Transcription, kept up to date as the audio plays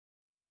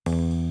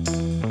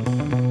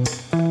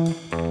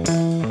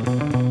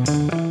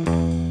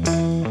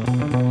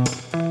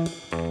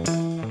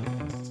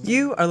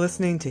You are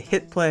listening to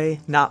Hit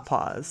Play, Not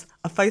Pause,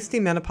 a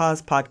feisty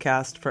menopause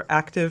podcast for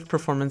active,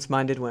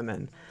 performance-minded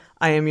women.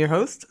 I am your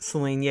host,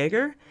 Celine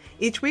Yeager.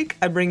 Each week,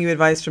 I bring you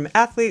advice from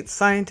athletes,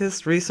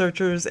 scientists,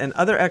 researchers, and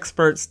other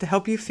experts to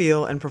help you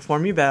feel and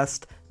perform your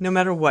best, no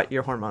matter what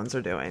your hormones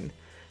are doing.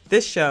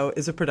 This show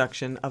is a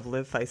production of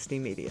Live Feisty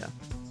Media.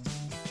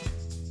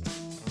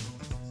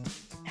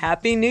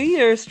 Happy New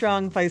Year,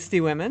 strong,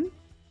 feisty women.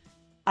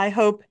 I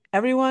hope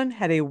everyone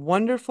had a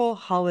wonderful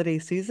holiday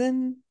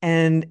season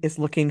and is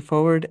looking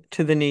forward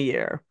to the new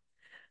year.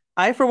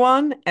 I, for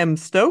one, am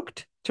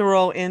stoked to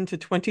roll into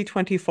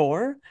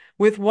 2024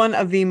 with one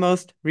of the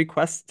most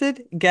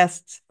requested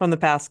guests from the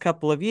past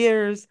couple of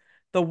years,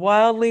 the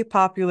wildly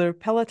popular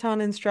Peloton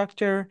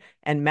instructor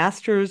and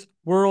Masters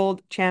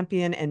World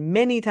Champion and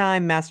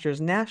many-time Masters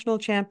National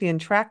Champion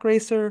track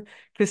racer,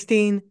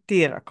 Christine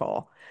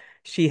D'Erico.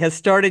 She has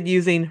started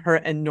using her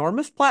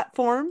enormous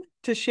platform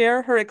to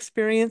share her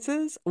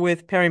experiences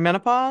with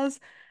perimenopause,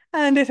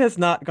 and it has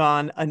not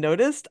gone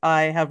unnoticed.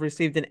 I have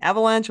received an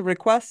avalanche of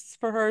requests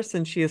for her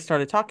since she has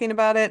started talking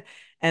about it,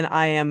 and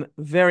I am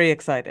very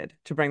excited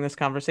to bring this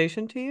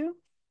conversation to you.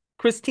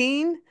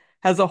 Christine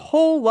has a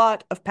whole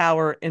lot of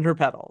power in her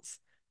pedals,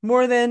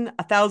 more than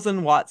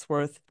 1,000 watts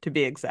worth to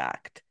be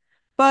exact.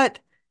 But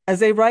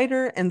as a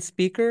writer and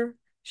speaker,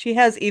 she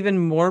has even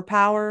more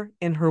power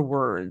in her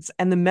words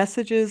and the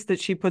messages that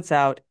she puts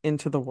out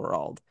into the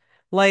world.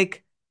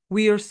 Like,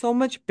 we are so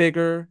much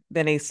bigger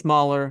than a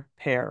smaller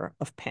pair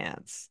of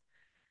pants.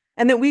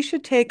 And that we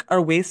should take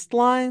our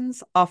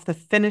waistlines off the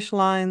finish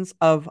lines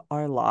of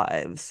our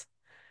lives.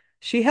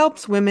 She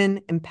helps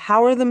women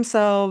empower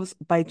themselves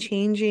by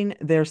changing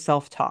their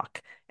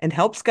self-talk and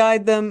helps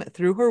guide them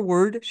through her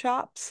word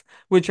shops,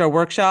 which are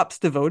workshops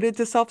devoted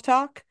to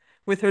self-talk,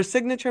 with her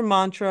signature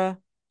mantra,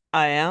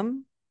 I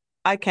am,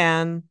 I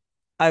can,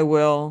 I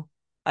will,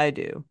 I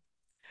do.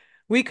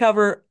 We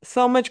cover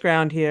so much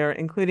ground here,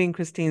 including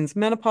Christine's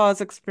menopause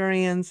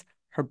experience,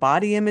 her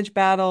body image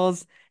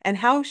battles, and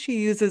how she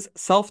uses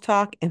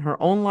self-talk in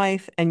her own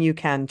life, and you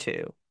can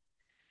too.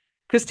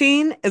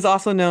 Christine is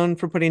also known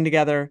for putting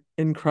together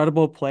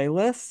incredible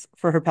playlists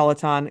for her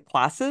Peloton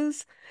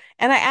classes,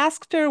 and I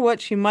asked her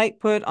what she might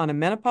put on a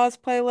menopause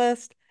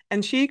playlist,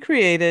 and she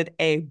created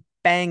a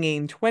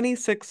banging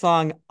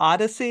 26-song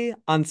odyssey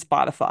on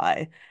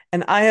Spotify,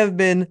 and I have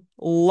been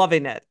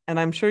loving it, and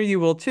I'm sure you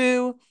will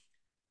too.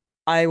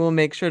 I will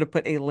make sure to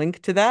put a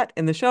link to that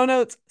in the show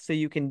notes so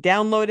you can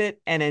download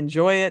it and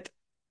enjoy it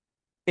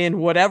in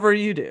whatever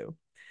you do.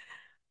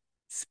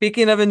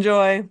 Speaking of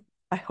enjoy,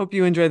 I hope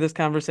you enjoy this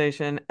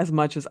conversation as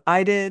much as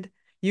I did.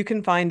 You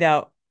can find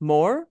out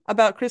more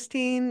about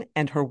Christine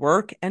and her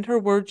work and her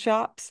word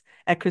shops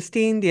at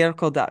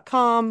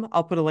christinedierkel.com.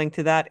 I'll put a link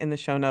to that in the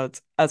show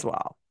notes as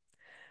well.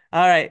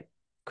 All right,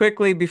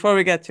 quickly before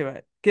we get to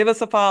it, give us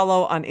a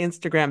follow on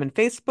Instagram and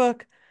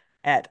Facebook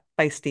at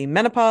Feisty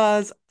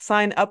Menopause.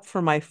 Sign up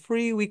for my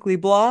free weekly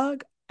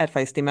blog at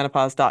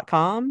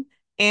feistymenopause.com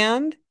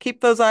and keep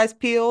those eyes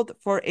peeled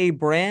for a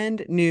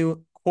brand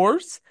new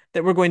course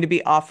that we're going to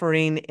be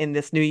offering in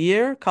this new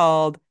year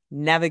called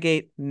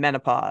Navigate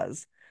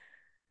Menopause.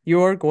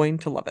 You're going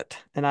to love it,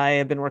 and I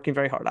have been working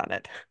very hard on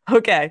it.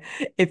 Okay,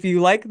 if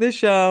you like this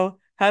show,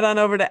 head on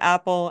over to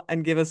Apple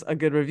and give us a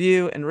good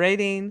review and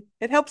rating.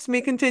 It helps me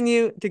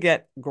continue to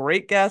get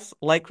great guests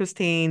like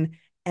Christine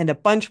and a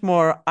bunch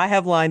more I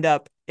have lined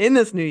up in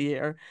this new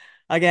year.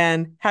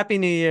 Again, Happy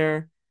New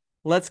Year.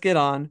 Let's get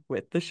on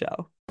with the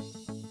show.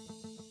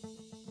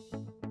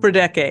 For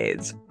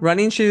decades,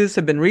 running shoes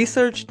have been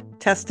researched,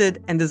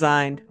 tested, and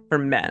designed for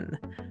men.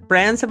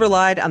 Brands have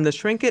relied on the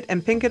shrink it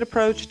and pink it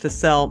approach to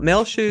sell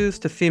male shoes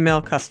to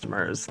female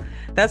customers.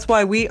 That's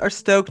why we are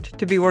stoked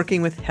to be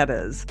working with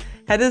Heddas.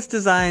 Heddas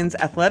designs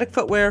athletic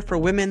footwear for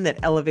women that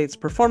elevates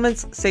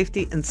performance,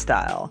 safety, and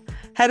style.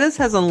 Heddas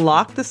has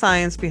unlocked the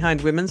science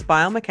behind women's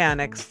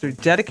biomechanics through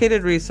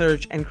dedicated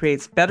research and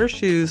creates better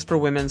shoes for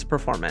women's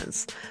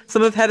performance.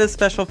 Some of Heddas'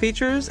 special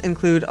features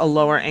include a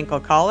lower ankle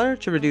collar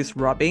to reduce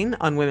rubbing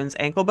on women's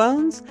ankle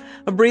bones,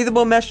 a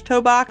breathable mesh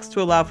toe box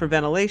to allow for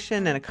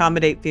ventilation and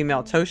accommodate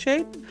female toe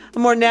shape, a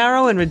more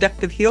narrow and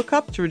reductive heel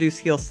cup to reduce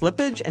heel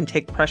slippage and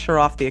take pressure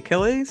off the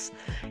Achilles,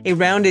 a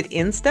rounded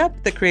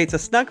instep that creates a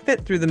snug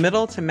fit through the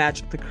middle to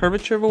match the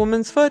curvature of a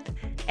woman's foot,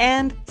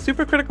 and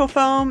supercritical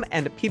foam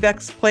and a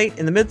Pebax plate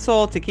in the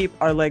midsole to keep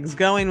our legs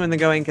going when the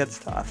going gets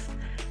tough.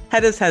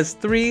 Heddas has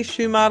 3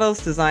 shoe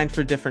models designed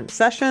for different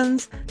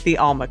sessions: the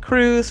Alma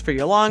Cruise for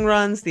your long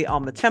runs, the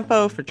Alma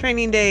Tempo for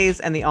training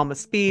days, and the Alma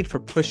Speed for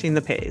pushing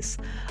the pace.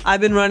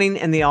 I've been running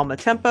in the Alma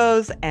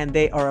Tempos, and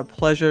they are a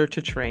pleasure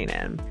to train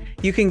in.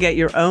 You can get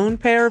your own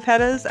pair of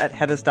Heddas at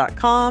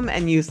heddas.com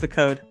and use the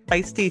code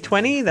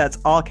FEISTY20, that's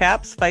all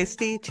caps,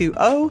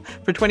 FEISTY20,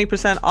 for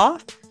 20%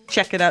 off.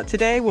 Check it out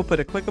today. We'll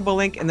put a clickable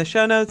link in the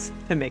show notes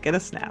to make it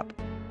a snap.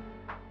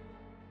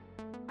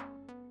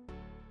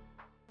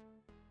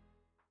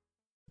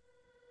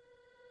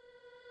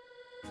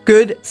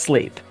 Good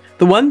sleep.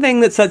 The one thing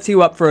that sets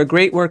you up for a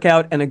great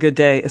workout and a good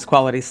day is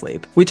quality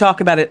sleep. We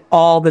talk about it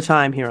all the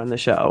time here on the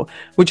show,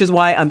 which is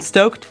why I'm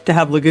stoked to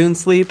have Lagoon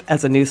Sleep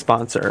as a new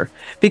sponsor.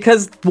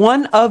 Because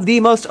one of the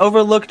most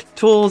overlooked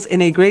tools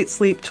in a great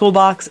sleep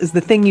toolbox is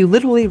the thing you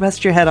literally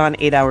rest your head on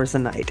 8 hours a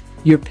night,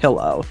 your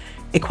pillow.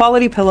 A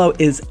quality pillow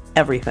is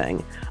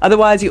everything.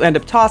 Otherwise, you end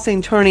up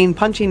tossing, turning,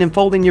 punching, and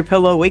folding your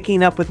pillow,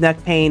 waking up with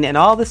neck pain, and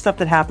all the stuff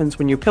that happens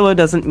when your pillow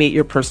doesn't meet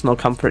your personal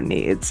comfort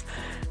needs.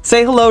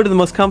 Say hello to the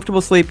most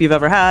comfortable sleep you've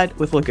ever had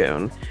with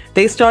Lagoon.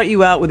 They start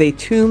you out with a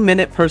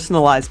 2-minute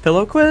personalized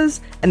pillow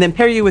quiz and then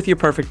pair you with your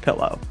perfect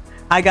pillow.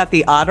 I got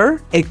the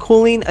Otter, a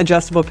cooling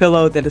adjustable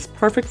pillow that is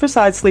perfect for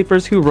side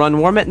sleepers who run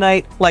warm at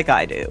night like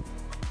I do.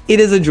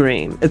 It is a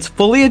dream. It's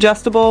fully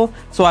adjustable,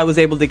 so I was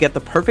able to get the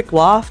perfect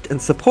loft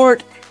and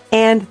support,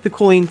 and the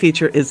cooling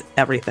feature is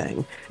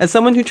everything. As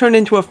someone who turned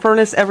into a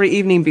furnace every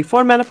evening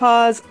before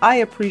menopause, I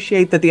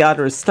appreciate that the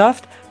Otter is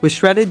stuffed with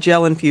shredded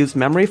gel-infused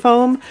memory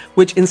foam,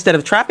 which instead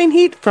of trapping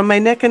heat from my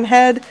neck and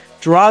head,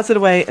 draws it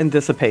away and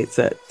dissipates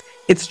it.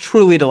 It's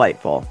truly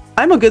delightful.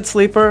 I'm a good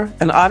sleeper,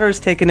 and Otter's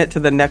taken it to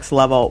the next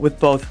level with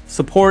both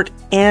support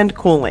and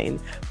cooling.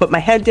 Put my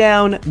head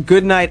down,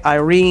 good night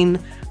Irene.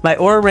 My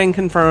Oura Ring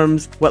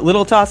confirms what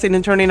little tossing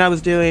and turning I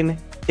was doing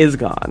is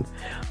gone.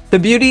 The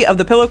beauty of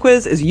the pillow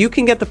quiz is you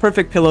can get the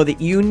perfect pillow that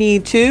you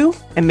need to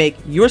and make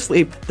your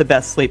sleep the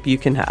best sleep you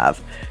can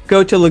have.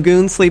 Go to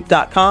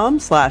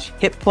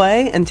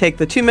lagoonsleep.com/hitplay and take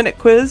the 2-minute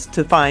quiz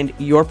to find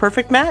your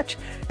perfect match,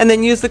 and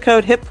then use the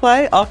code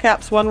HITPLAY, all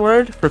caps one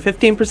word, for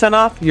 15%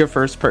 off your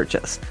first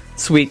purchase.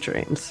 Sweet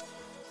dreams.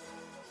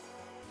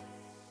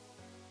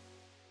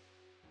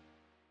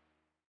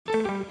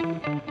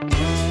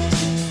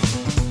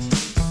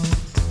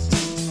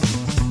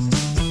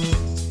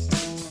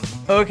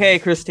 Okay,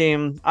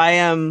 Christine, I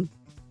am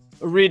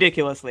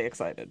ridiculously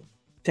excited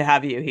to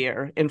have you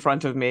here in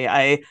front of me.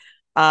 As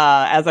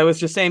I was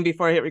just saying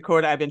before I hit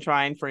record, I've been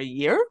trying for a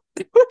year,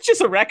 which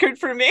is a record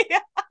for me.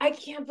 I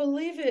can't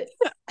believe it.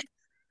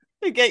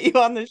 To get you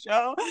on the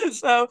show.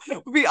 So,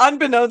 be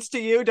unbeknownst to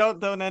you,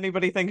 don't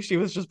anybody think she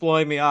was just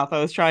blowing me off. I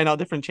was trying all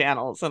different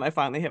channels and I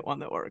finally hit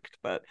one that worked.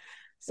 But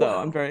so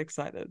I'm very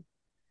excited.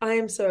 I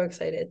am so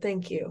excited.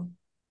 Thank you.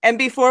 And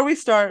before we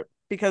start,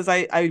 because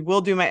I will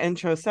do my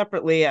intro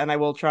separately and I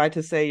will try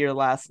to say your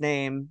last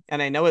name,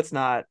 and I know it's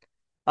not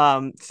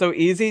so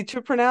easy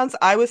to pronounce.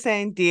 I was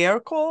saying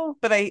Diercol,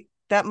 but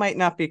that might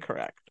not be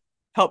correct.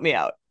 Help me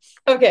out.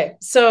 Okay,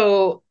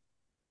 so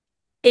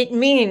it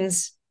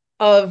means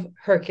of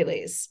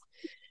Hercules.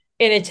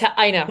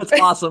 I know.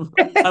 That's awesome.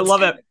 I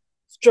love it.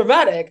 It's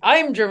dramatic.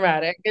 I'm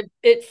dramatic.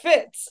 It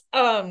fits.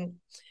 And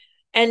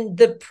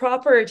the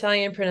proper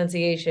Italian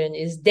pronunciation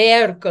is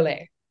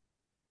D'Ercole.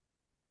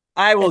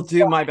 I will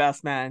do my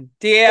best, man.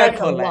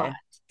 Diercole.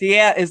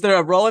 Is there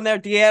a roll in there?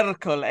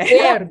 Diercole.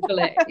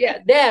 D'Ercole. Yeah,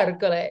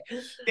 D'Ercole.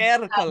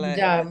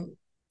 Diercole.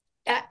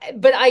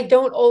 But I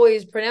don't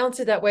always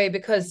pronounce it that way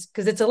because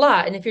it's a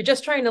lot. And if you're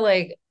just trying to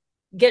like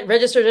get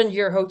registered into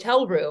your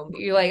hotel room,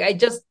 you're like, I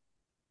just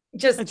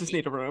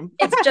need a room.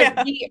 It's just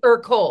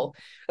D'Ercole.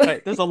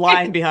 Right. There's a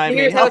line behind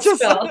me. Here's how it's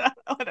spelled.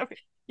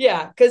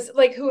 Yeah, because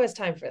like who has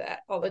time for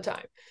that all the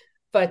time?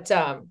 But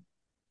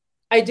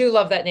I do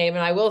love that name,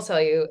 and I will tell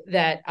you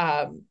that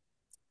I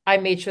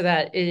made sure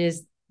that it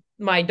is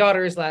my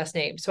daughter's last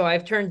name. So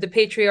I've turned the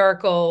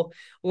patriarchal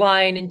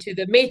line into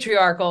the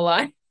matriarchal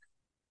line.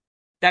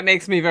 That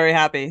makes me very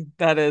happy.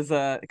 That is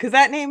because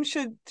that name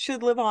should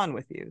live on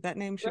with you. That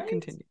name should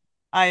continue.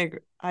 I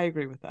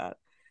agree with that.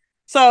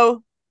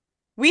 So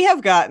we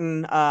have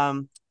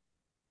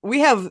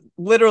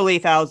literally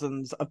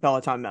thousands of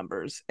Peloton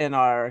members in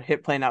our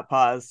Hit Play Not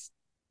Pause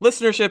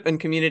listenership and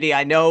community.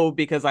 I know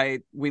because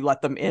we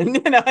let them in,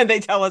 and they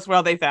tell us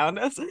where they found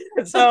us.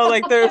 So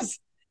like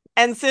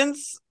and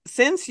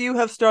since you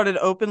have started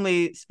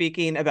openly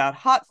speaking about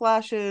hot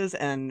flashes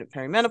and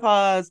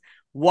perimenopause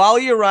while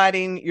you're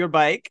riding your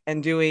bike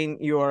and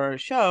doing your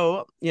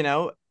show,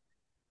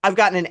 I've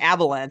gotten an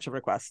avalanche of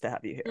requests to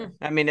have you here.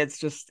 I mean,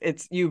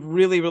 you've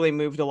really, really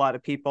moved a lot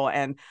of people.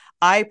 And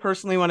I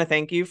personally want to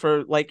thank you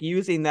for like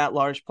using that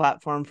large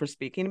platform for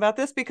speaking about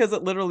this, because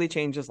it literally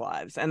changes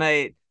lives. And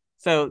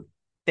so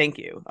thank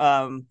you.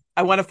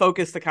 I want to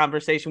focus the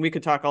conversation. We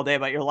could talk all day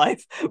about your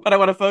life, but I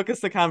want to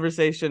focus the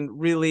conversation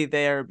really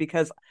there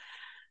because,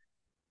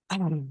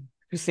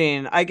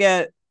 Christine, I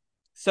get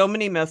so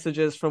many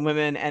messages from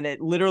women and it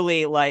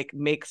literally like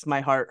makes my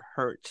heart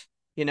hurt.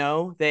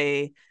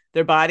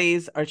 Their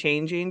bodies are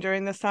changing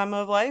during this time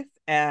of life,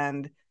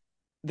 and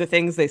the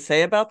things they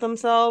say about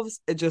themselves,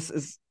 it just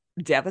is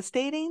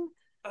devastating.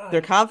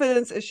 Their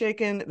confidence is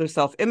shaken. Their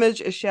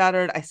self-image is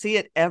shattered. I see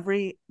it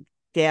every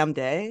damn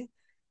day.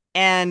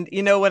 And,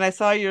 when I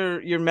saw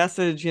your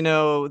message,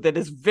 that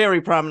is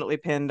very prominently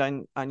pinned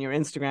on your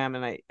Instagram,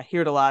 and I hear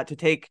it a lot, to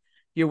take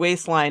your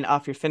waistline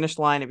off your finish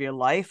line of your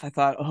life, I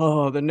thought,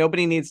 then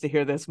nobody needs to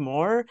hear this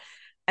more.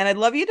 And I'd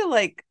love you to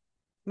like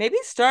maybe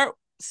start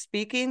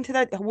speaking to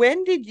that.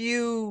 When did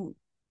you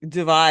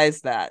devise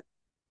that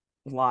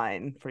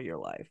line for your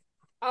life?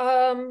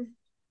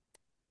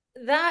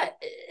 That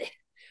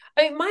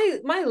I mean,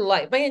 my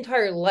life, my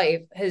entire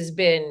life has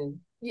been.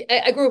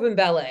 I grew up in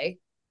ballet,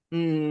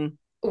 Mm,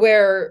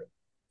 where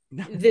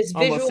this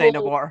almost say no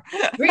visual. more.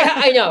 Yeah,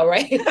 I know,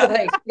 right?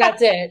 Like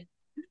that's it.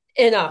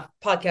 Enough.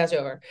 Podcast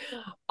over.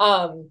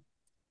 Um,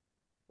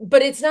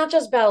 but it's not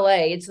just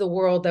ballet, it's the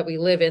world that we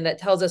live in that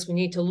tells us we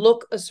need to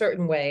look a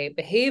certain way,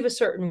 behave a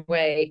certain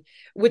way,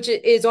 which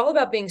is all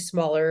about being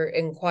smaller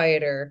and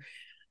quieter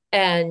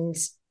and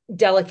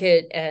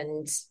delicate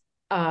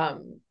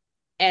um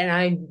and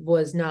I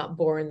was not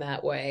born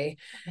that way,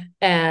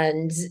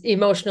 and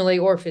emotionally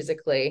or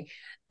physically.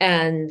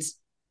 And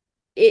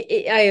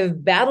I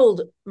have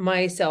battled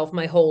myself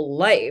my whole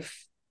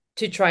life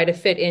to try to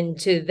fit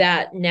into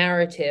that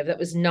narrative that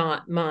was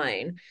not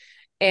mine.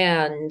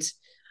 And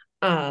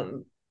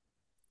um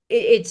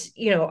it's,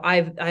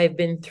 I've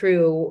been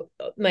through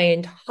my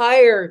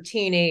entire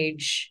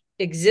teenage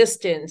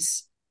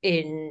existence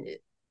in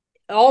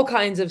all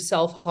kinds of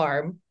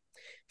self-harm,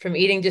 from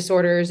eating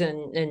disorders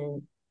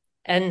and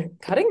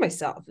cutting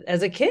myself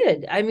as a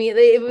kid. I mean,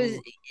 it was,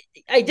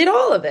 I did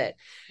all of it,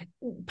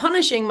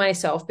 punishing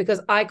myself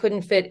because I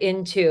couldn't fit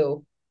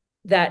into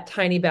that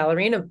tiny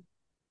ballerina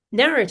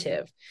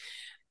narrative.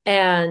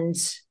 And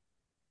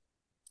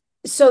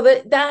so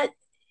the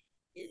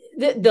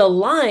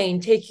line,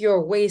 take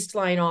your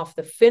waistline off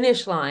the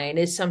finish line,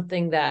 is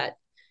something that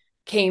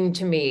came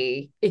to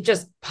me. It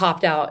just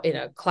popped out in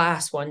a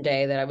class one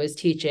day that I was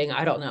teaching,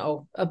 I don't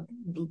know, a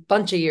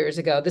bunch of years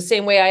ago. The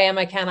same way I am,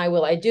 I can, I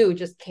will, I do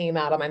just came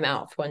out of my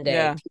mouth one day,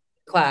 Yeah.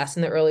 class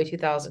in the early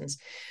 2000s.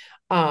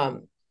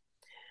 Um,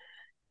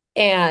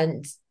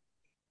 and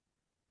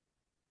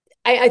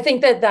I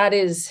think that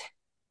is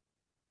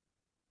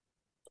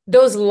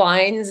those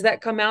lines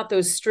that come out,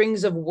 those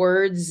strings of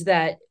words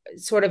that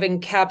sort of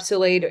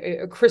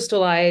encapsulate or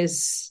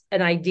crystallize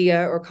an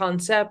idea or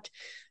concept,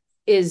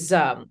 is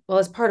well,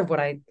 it's part of what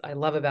I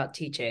love about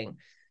teaching,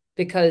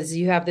 because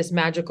you have this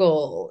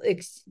magical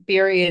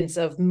experience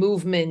of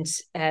movement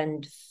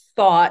and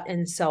thought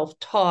and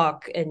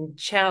self-talk and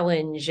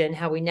challenge and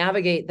how we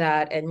navigate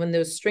that. And when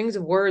those strings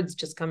of words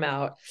just come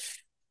out,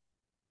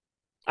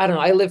 I don't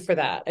know, I live for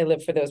that. I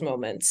live for those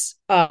moments.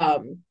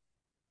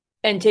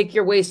 And take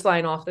your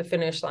waistline off the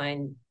finish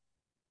line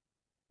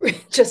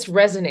just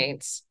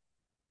resonates.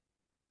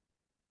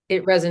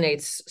 It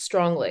resonates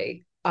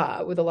strongly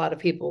with a lot of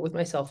people, with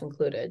myself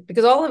included,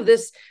 because all of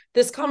this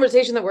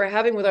conversation that we're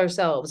having with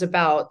ourselves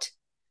about,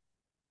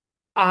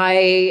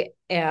 I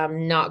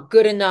am not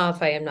good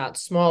enough, I am not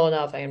small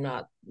enough, I am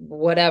not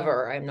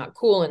whatever, I am not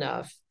cool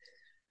enough,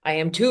 I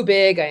am too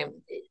big, I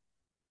am,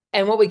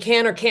 and what we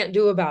can or can't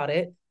do about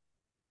it,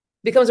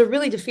 becomes a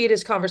really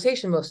defeatist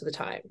conversation most of the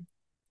time.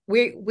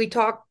 We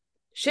talk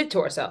shit to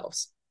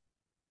ourselves.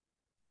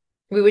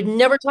 We would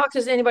never talk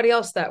to anybody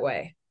else that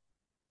way.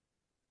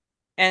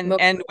 And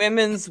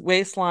women's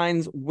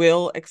waistlines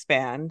will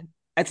expand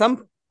at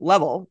some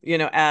level,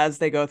 as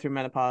they go through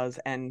menopause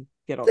and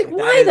get Like, older. That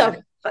why is,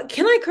 the fuck?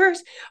 Can I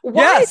curse?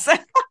 Why yes. the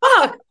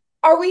fuck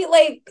are we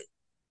like,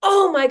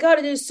 oh my God,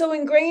 it is so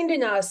ingrained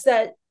in us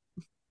that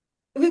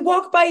we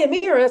walk by a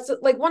mirror. That's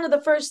like one of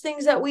the first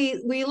things that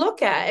we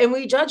look at, and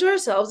we judge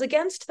ourselves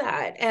against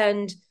that.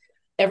 And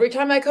every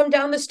time I come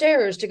down the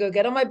stairs to go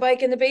get on my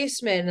bike in the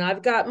basement, and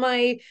I've got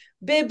my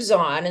bibs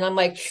on, and I'm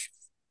like,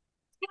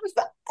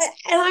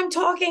 and I'm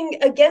talking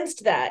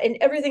against that in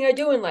everything I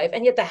do in life.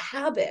 And yet the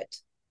habit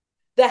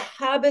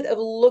of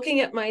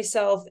looking at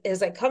myself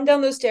as I come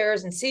down those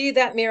stairs and see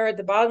that mirror at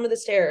the bottom of the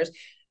stairs,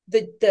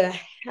 the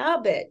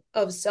habit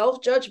of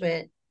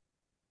self-judgment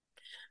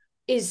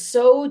is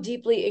so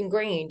deeply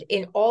ingrained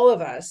in all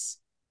of us.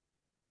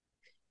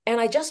 And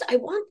I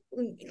want,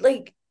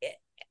 like,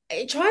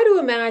 I try to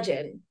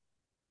imagine,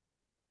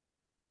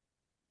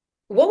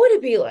 what would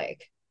it be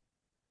like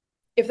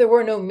if there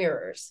were no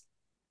mirrors?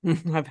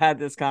 I've had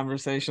this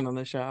conversation on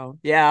the show.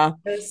 Yeah.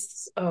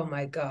 Oh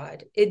my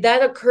God.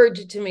 That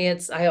occurred to me.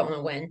 I don't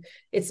know when.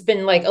 It's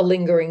been like a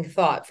lingering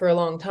thought for a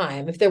long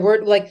time. If there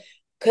were, like,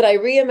 could I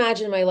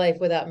reimagine my life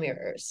without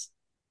mirrors?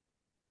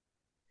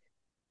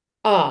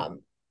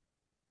 Um,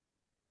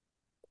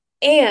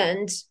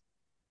 and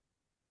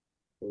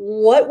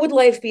what would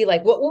life be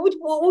like? What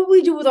would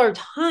we do with our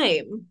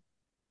time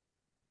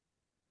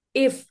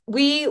if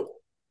we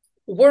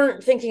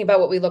weren't thinking about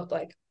what we looked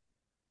like,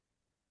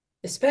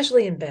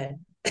 especially in bed?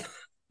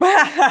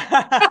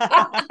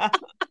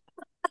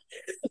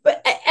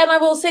 But and I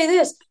will say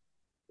this,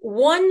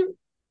 one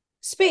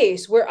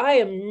space where I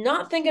am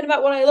not thinking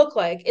about what I look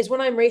like is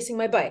when I'm racing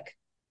my bike.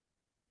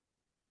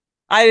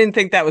 I didn't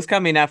think that was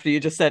coming after you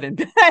just said in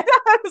bed.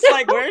 I was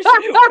like, where's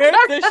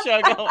this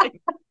show going?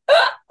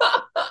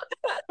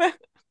 But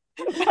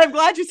I'm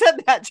glad you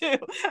said that too.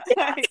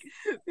 Like,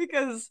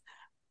 because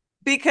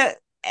because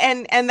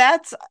and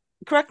that's,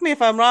 correct me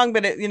if I'm wrong,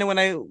 but when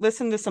I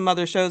listen to some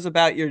other shows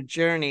about your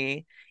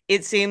journey,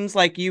 it seems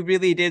like you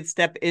really did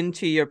step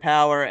into your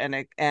power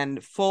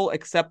and full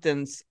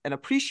acceptance and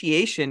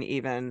appreciation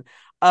even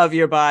of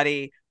your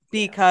body, Yeah.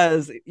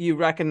 because you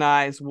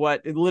recognize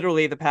what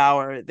literally the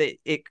power that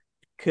it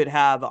could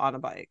have on a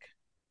bike.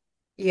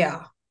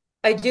 Yeah.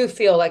 I do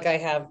feel like I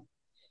have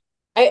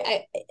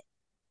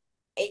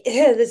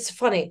it's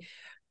funny.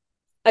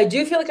 I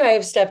do feel like I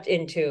have stepped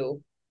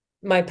into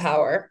my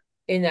power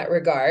in that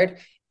regard.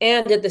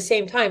 And at the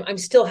same time, I'm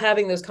still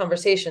having those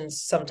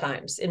conversations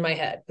sometimes in my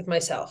head with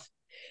myself.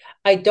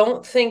 I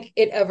don't think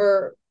it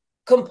ever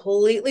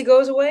completely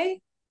goes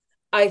away.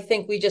 I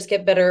think we just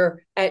get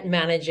better at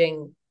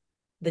managing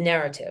the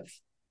narrative,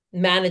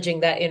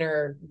 managing that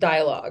inner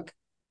dialogue.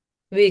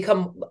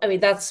 I mean,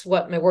 that's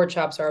what my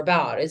workshops are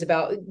about, is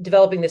about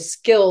developing the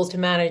skills to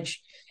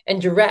manage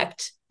and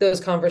direct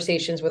those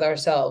conversations with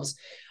ourselves,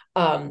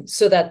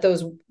 so that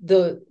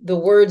the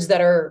words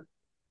that are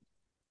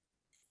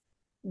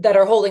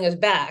holding us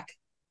back,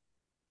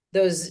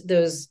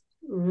 those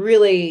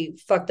really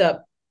fucked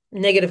up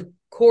negative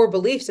core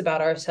beliefs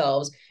about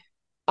ourselves,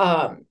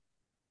 um,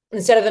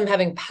 instead of them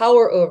having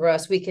power over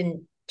us, we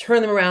can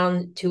turn them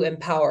around to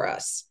empower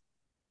us.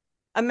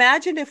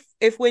 Imagine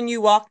if when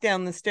you walk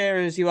down the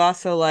stairs, you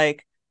also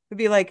like would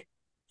be like,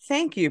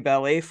 "Thank you,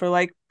 Belly, for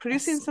like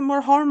producing Yes. some more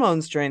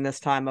hormones during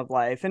this time of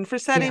life and for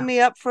setting Yeah. me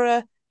up for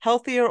a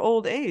healthier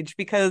old age."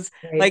 Because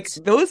like Right.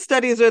 those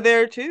studies are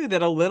there too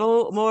that a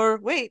little more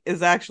weight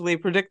is actually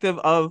predictive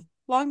of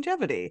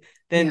longevity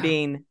than Yeah.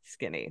 being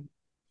skinny.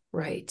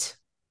 Right.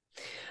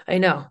 I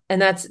know.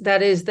 And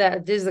that is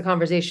the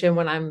conversation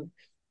when I'm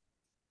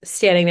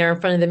standing there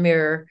in front of the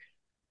mirror,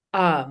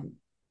 um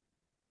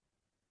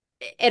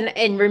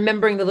and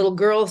remembering the little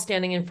girl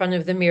standing in front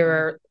of the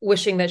mirror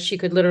wishing that she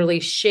could literally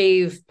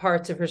shave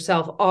parts of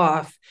herself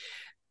off,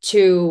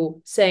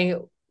 to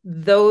saying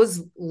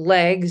those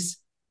legs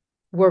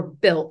were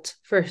built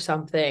for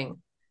something,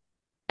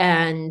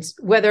 and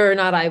whether or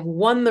not I've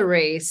won the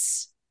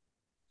race,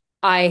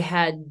 I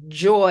had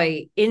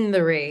joy in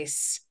the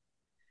race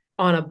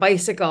on a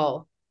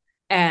bicycle,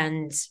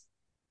 and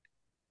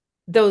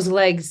those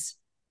legs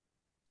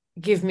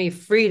give me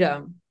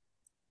freedom,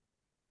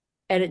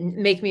 and it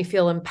make me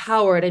feel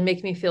empowered and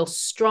make me feel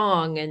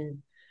strong,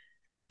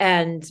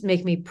 and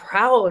make me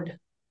proud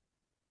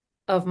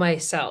of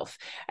myself.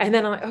 And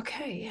then I'm like,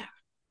 okay, yeah,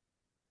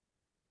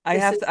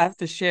 this is I have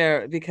to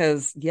share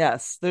because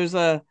yes, there's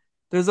a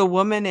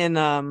woman in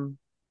I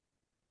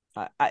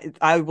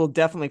will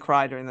definitely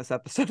cry during this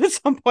episode at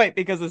some point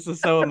because this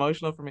is so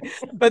emotional for me.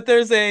 But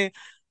there's a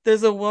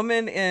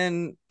woman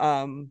in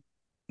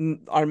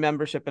our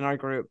membership in our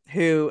group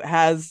who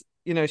has,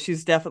 you know,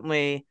 she's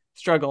definitely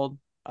struggled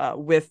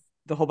with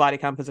the whole body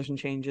composition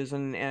changes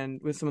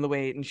and with some of the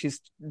weight, and she's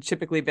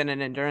typically been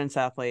an endurance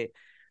athlete.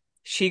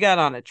 She got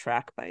on a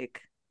track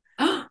bike.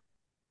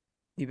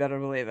 You better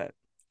believe it.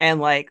 And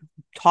like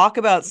talk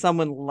about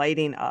someone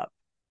lighting up.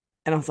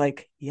 And I was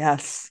like,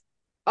 yes,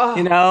 you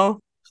oh know,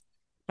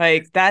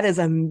 like that is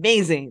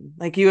amazing.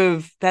 Like you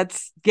have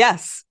that's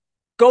yes,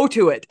 go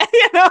to it.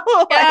 You know,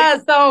 like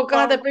yes, oh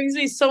god, oh, that brings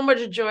me so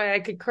much joy I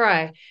could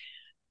cry.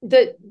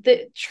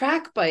 The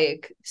track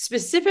bike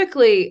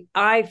specifically,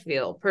 I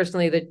feel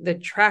personally, the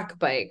track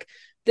bike,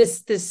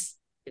 this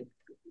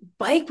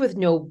bike with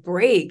no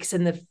brakes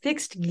and the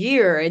fixed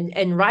gear,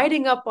 and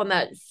riding up on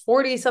that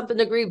 40 something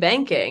degree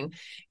banking,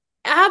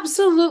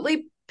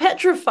 absolutely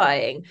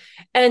petrifying.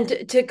 And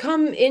to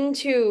come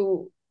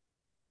into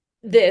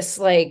this,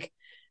 like,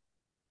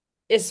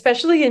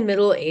 especially in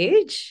middle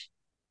age,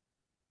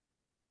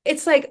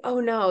 it's like,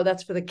 oh no,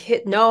 that's for the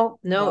kid. No,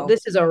 no, no,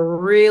 this is a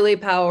really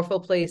powerful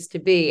place to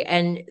be.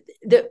 And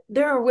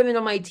there are women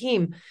on my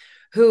team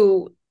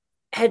who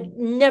had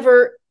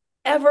never,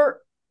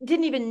 ever,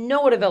 didn't even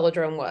know what a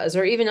velodrome was,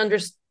 or even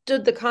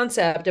understood the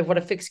concept of what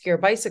a fixed gear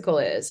bicycle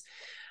is,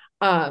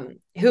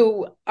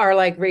 who are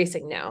like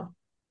racing now.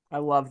 I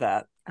love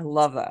that. I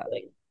love that.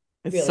 Really,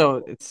 really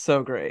cool. It's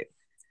so great.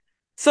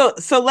 So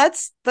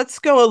let's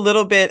go a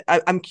little bit.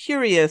 I'm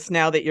curious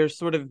now that you're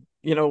sort of,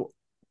 you know,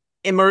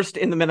 immersed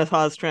in the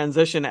menopause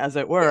transition, as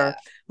it were. Yeah.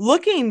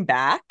 Looking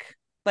back,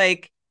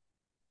 like,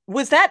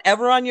 was that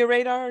ever on your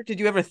radar? Did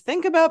you ever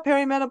think about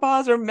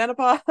perimenopause or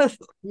menopause?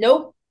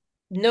 Nope.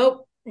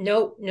 Nope.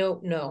 Nope.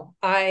 Nope. No.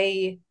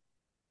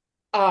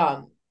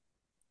 Um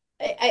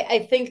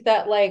I think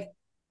that, like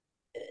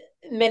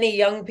many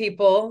young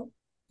people,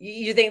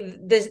 you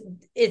think this,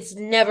 it's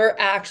never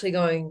actually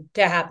going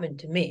to happen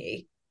to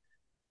me.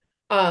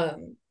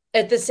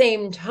 At the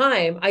same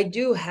time, I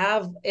do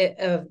have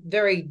a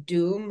very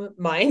doom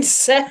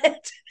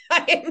mindset.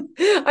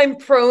 I'm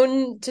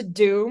prone to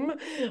doom,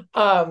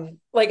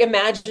 like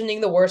imagining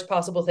the worst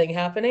possible thing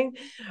happening,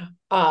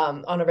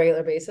 on a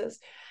regular basis.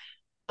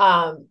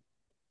 Um,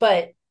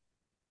 but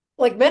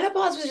like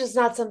menopause was just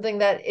not something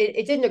that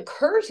it didn't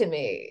occur to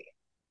me.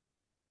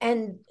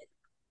 And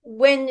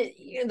when,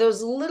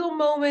 those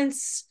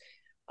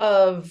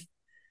of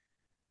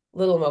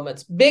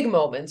big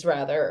moments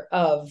rather,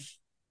 of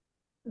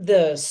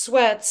the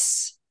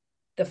sweats,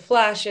 the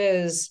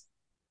flashes,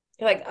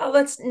 you're like, oh,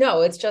 that's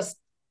no, it's just,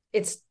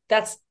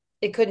 that's,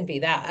 it couldn't be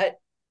that.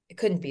 It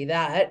couldn't be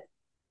that.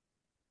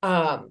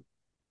 Um,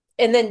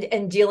 and then,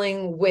 and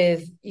dealing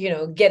with,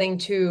 getting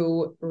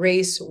to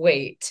race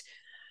weight,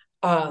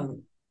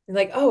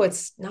 like, oh,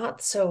 it's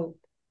not so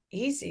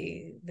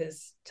easy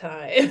this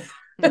time.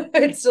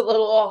 It's a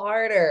little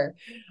harder.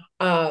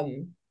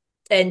 Um,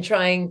 and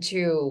trying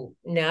to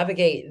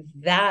navigate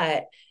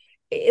that,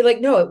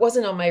 like, no, it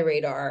wasn't on my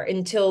radar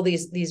until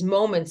these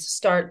moments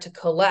start to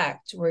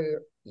collect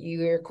where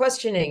you're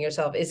questioning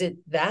yourself. Is it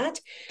that?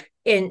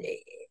 And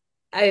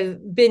I've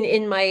been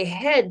in my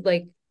head,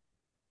 like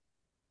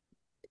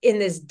in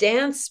this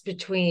dance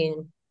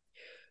between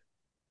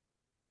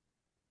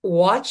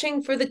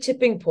watching for the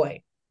tipping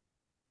point.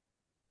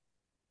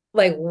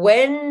 Like,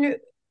 when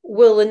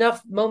will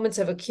enough moments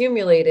have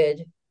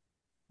accumulated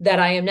that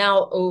I am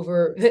now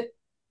over,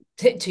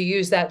 to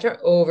use that term,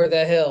 over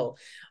the hill?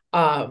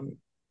 Um,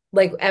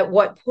 like, at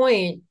what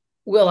point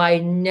will I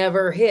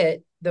never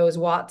hit those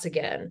watts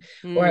again?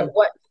 Or at Mm,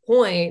 what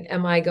point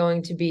am I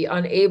going to be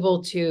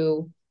unable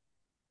to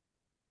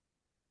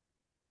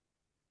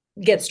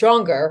get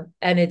stronger,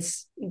 and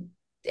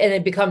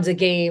it becomes a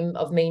game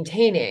of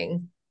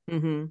maintaining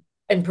hmm.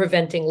 and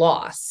preventing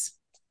loss?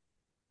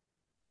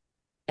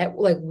 At,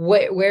 like,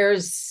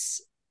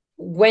 where's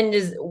when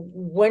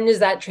does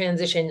that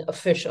transition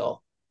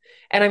official?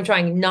 And I'm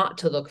trying not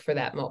to look for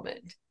that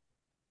moment.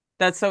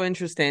 That's so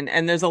interesting.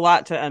 And there's a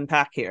lot to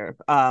unpack here.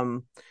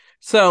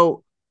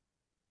 So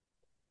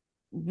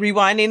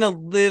rewinding a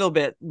little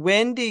bit,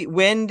 when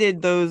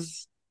did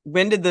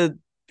the,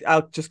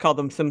 I'll just call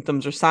them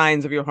symptoms or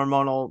signs of your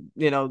hormonal,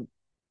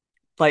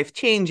 life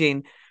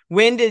changing?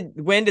 When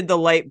did the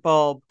light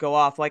bulb go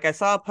off? Like I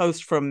saw a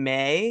post from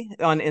May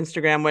on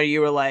Instagram where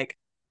you were like,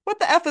 "What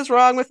the f is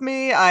wrong with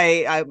me?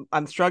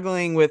 I'm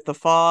struggling with the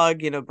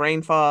fog,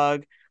 brain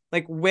fog."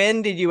 Like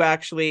when did you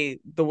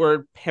actually the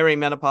word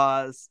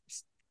perimenopause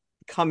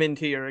come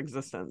into your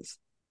existence?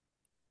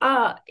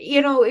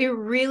 It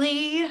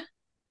really,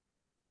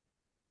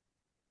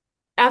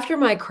 after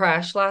my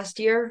crash last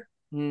year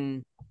Hmm.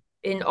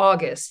 in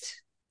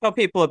August, Tell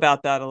people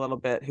about that a little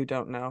bit who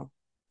don't know.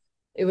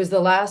 it was the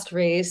last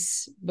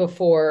race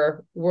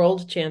before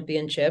World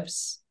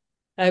Championships.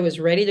 I was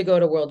ready to go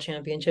to World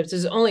Championships. It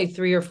was only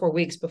 3 or 4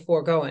 weeks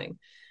before going.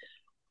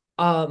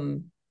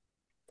 Um,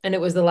 and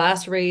it was the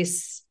last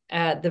race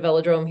at the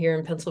velodrome here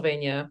in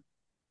Pennsylvania.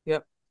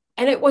 Yep.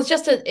 And it was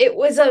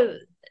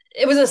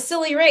a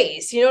silly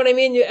race. You know what I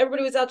mean?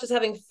 Everybody was out just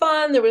having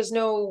fun. There were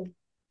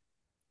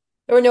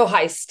no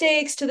high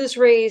stakes to this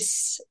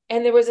race.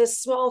 And there was a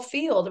small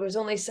field. There was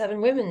only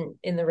 7 women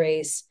in the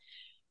race.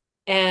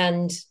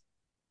 And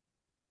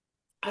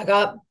I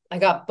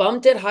got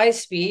bumped at high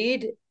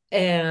speed,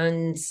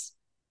 and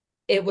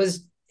it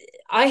was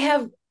I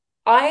have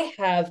I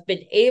have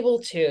been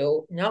able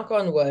to, knock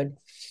on wood,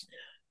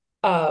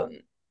 um,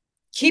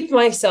 keep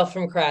myself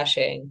from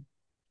crashing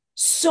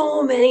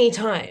so many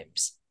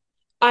times.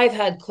 I've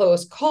had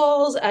close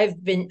calls.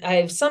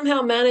 I've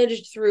somehow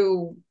managed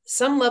through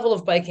some level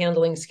of bike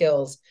handling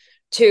skills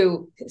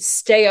to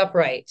stay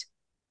upright.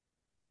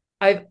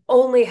 I've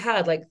only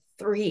had like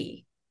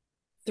three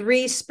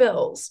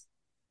spills,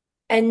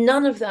 and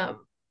none of them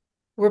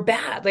were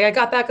bad. Like, I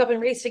got back up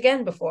and raced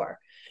again before.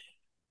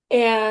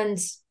 And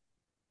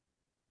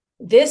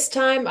this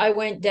time I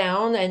went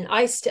down, and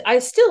I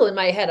still, in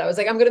my head, I was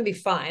like, I'm going to be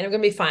fine. I'm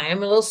going to be fine.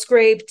 I'm a little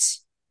scraped.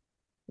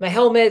 My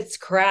helmet's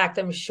cracked,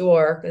 I'm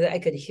sure. I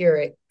could hear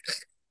it.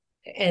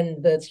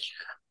 And the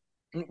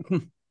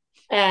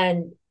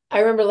And I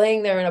remember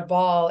laying there in a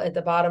ball at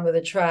the bottom of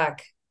the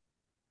track.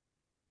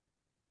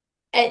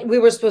 And we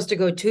were supposed to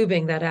go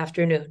tubing that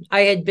afternoon.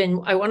 I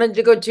wanted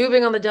to go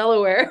tubing on the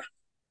Delaware.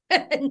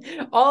 And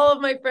all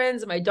of my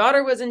friends and my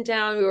daughter was in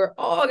town. We were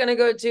all going to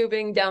go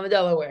tubing down the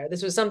Delaware.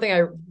 This was something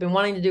I've been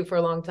wanting to do for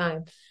a long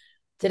time.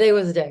 Today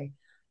was the day.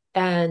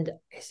 And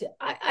I said,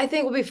 I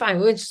think we'll be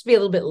fine. We'll just be a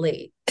little bit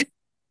late.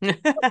 And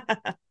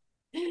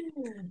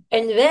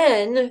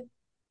then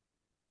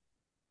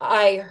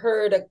I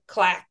heard a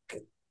clack,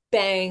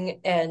 bang,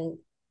 and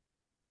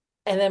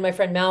then my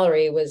friend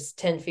Mallory was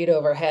 10 feet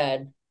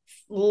overhead,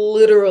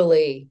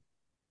 literally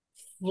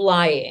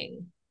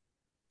flying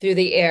through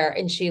the air,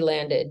 and she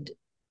landed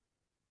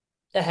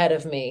ahead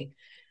of me.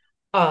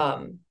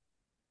 Um,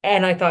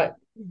 and I thought,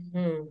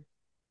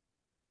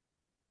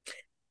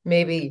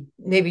 maybe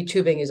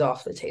tubing is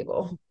off the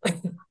table.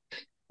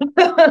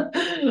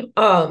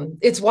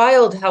 It's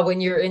wild how,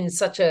 when you're in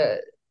such a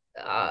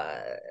uh,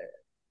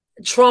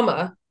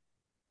 trauma,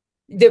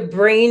 the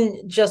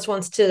brain just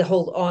wants to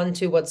hold on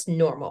to what's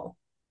normal.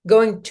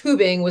 Going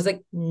tubing was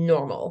like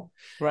normal.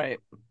 Right.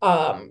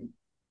 Um,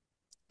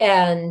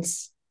 and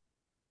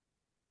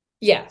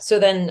yeah, so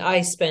then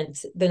I spent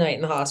the night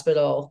in the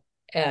hospital,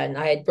 and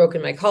I had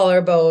broken my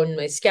collarbone.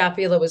 My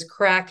scapula was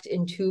cracked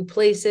in 2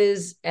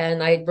 places,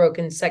 and I had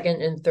broken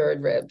second and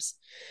third ribs.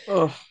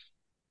 Oh,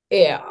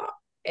 Yeah.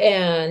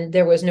 And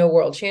there was no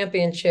world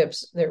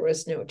championships, there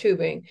was no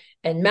tubing.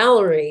 And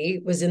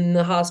Mallory was in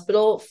the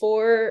hospital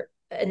for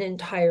an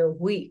entire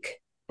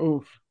week.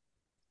 oof.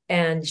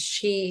 And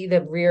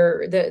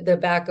the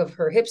back of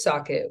her hip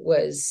socket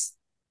was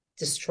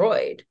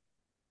destroyed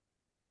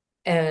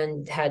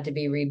and had to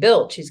be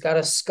rebuilt. She's got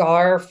a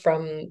scar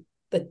from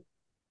the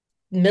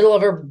middle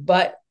of her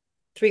butt,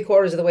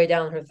 3/4 of the way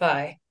down her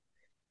thigh.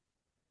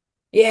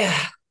 Yeah.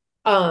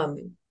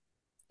 Um,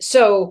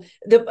 So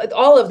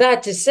all of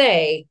that to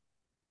say,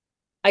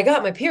 I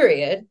got my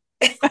period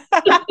in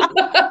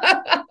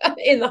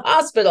the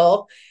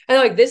hospital, and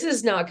I'm like, this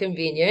is not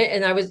convenient.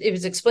 And it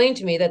was explained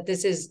to me that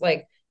this is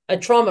like a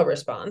trauma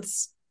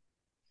response.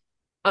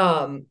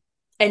 Um,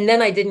 and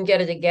then I didn't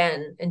get it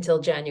again until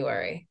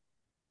January.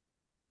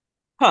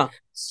 Huh.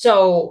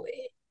 So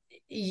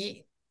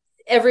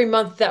every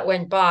month that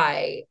went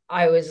by,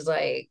 I was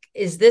like,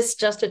 is this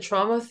just a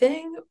trauma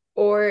thing?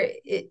 Or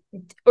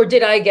or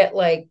did I get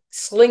like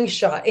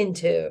slingshot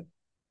into?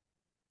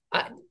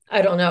 I,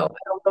 I don't know.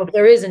 I don't know if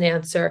there is an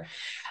answer.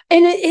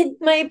 And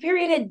my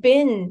period had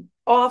been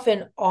off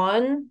and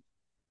on.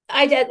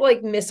 I'd had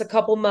like miss a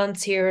couple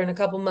months here and a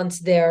couple months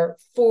there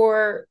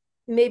for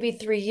maybe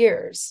 3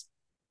 years.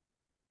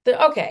 But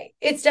okay,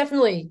 it's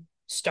definitely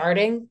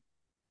starting,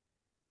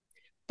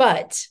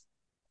 but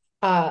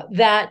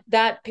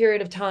that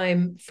period of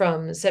time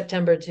from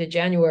September to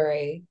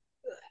January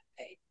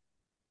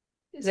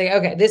is like,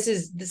 okay, this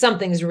is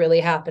something's really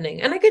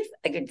happening, and I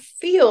could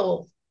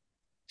feel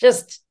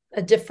just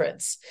a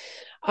difference.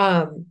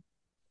 Um,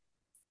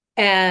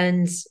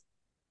 and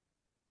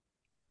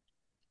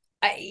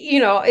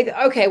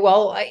okay,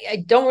 well,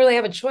 I don't really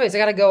have a choice. I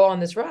got to go on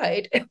this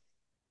ride.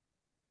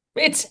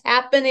 It's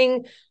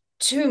happening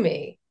to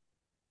me.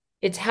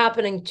 It's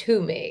happening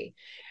to me.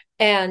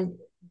 And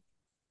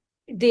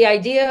the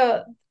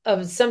idea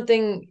of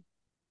something,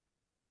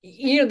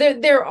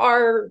 there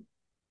are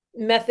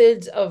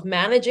methods of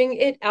managing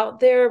it out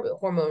there,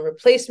 hormone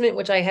replacement,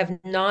 which I have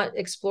not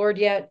explored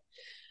yet.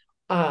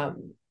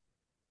 Um,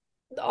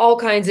 all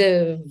kinds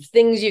of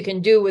things you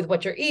can do with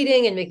what you're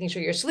eating and making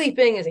sure you're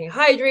sleeping and staying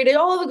hydrated,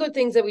 all the good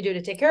things that we do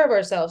to take care of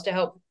ourselves to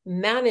help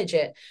manage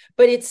it.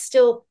 But it's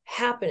still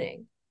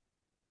happening.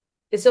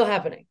 It's still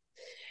happening.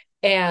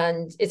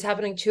 And it's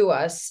happening to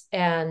us.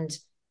 And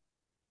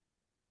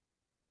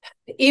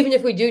even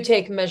if we do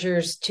take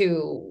measures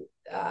to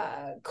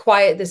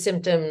quiet the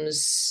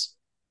symptoms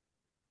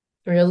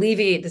or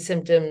alleviate the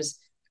symptoms,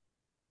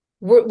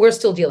 we're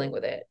still dealing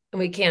with it, and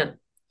we can't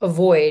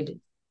avoid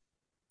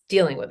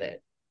dealing with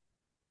it.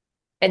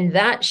 And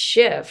that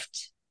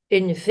shift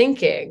in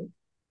thinking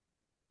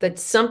that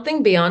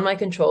something beyond my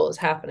control is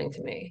happening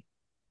to me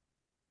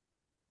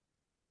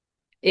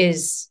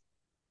is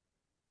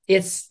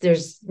it's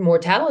there's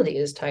mortality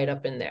is tied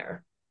up in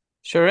there.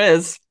 Sure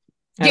is.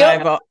 And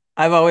Yep.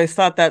 I've always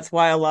thought that's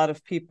why a lot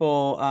of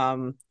people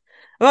I've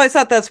always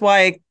thought that's why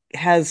it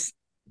has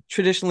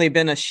traditionally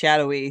been a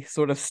shadowy,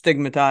 sort of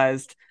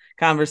stigmatized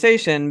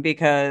conversation,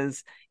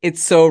 because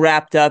it's so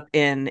wrapped up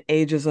in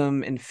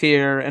ageism and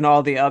fear and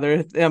all the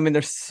other. I mean,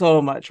 there's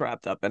so much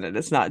wrapped up in it.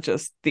 It's not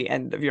just the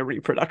end of your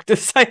reproductive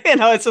cycle.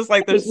 It's just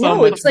like there's so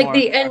No, much it's like more.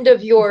 the end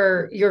of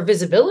your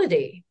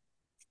visibility.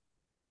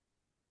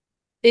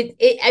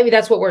 I mean,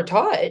 that's what we're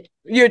taught.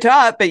 You're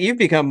taught, but you've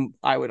become,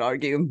 I would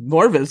argue,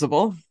 more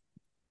visible.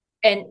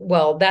 And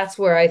well, that's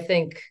where I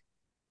think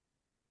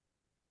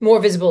more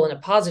visible in a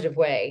positive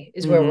way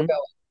is where we're Mm-hmm.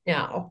 going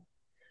now.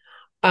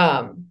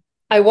 Um,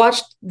 I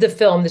watched the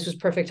film, this was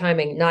perfect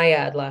timing,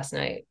 Naiad last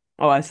night.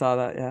 Oh, I saw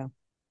that. Yeah.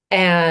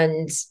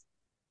 And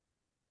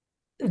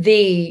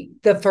the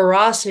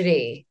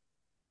ferocity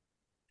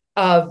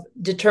of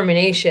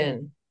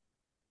determination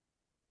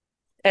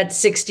at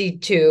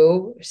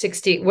 62,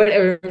 60,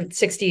 whatever,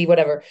 60,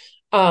 whatever,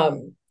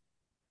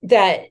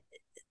 that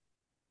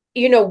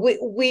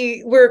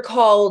we're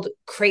called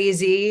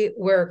crazy,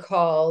 we're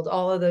called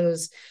all of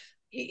those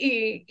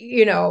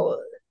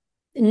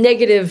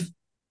negative.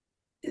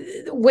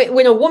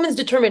 When a woman's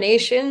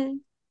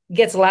determination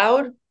gets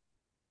loud,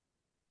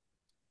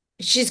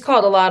 she's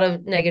called a lot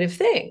of negative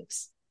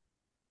things.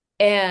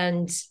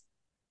 And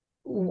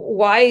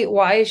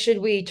why should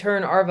we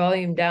turn our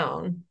volume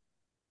down?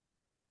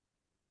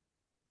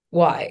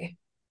 Why?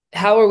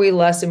 How are we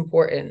less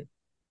important?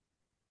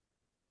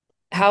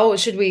 How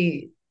should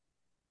we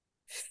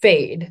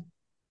fade?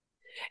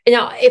 And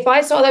now, if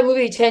I saw that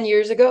movie 10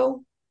 years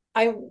ago,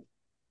 I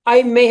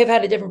I may have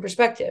had a different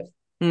perspective.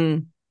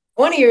 Mm,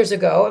 20 years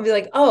ago, I'd be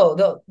like, oh,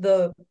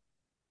 the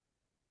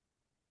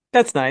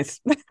that's nice.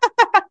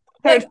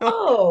 like,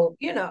 oh,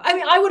 I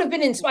mean, I would have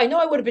been inspired. I know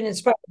I would have been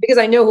inspired because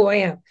I know who I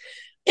am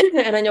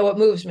and I know what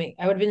moves me.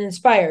 I would have been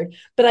inspired,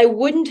 but I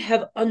wouldn't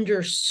have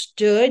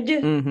understood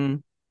Mm-hmm.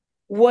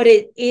 what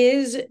it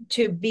is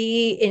to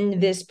be in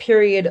this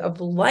period of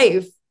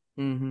life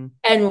Mm-hmm.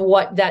 and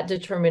what that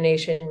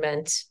determination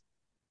meant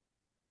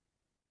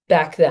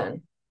back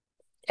then.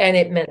 And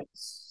it meant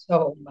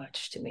so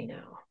much to me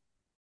now.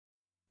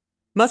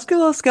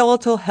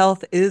 Musculoskeletal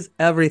health is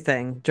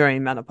everything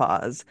during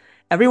menopause.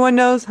 Everyone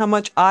knows how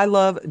much I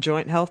love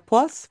Joint Health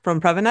Plus from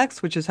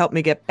Previnex, which has helped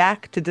me get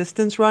back to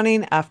distance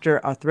running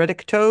after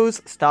arthritic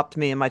toes stopped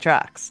me in my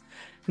tracks.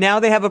 Now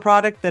they have a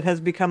product that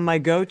has become my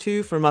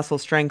go-to for muscle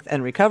strength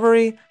and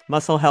recovery,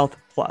 Muscle Health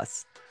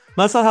Plus.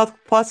 Muscle Health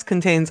Plus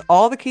contains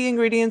all the key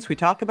ingredients we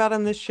talk about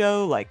on this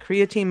show, like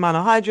creatine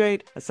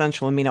monohydrate,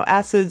 essential amino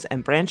acids,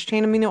 and branched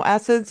chain amino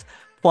acids,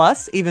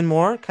 Plus, even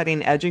more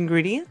cutting edge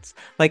ingredients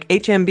like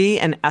HMB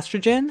and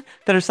estrogen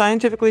that are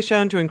scientifically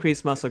shown to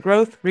increase muscle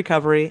growth,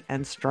 recovery,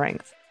 and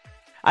strength.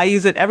 I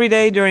use it every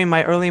day during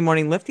my early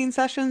morning lifting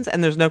sessions,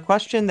 and there's no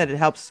question that it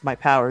helps my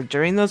power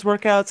during those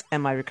workouts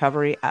and my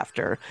recovery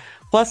after.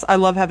 Plus, I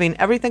love having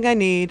everything I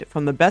need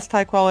from the best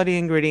high quality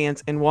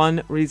ingredients in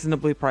one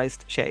reasonably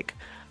priced shake.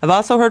 I've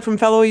also heard from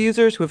fellow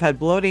users who have had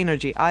bloating or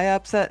GI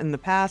upset in the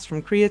past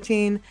from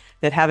creatine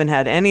that haven't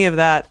had any of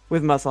that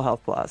with Muscle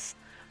Health Plus.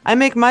 I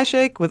make my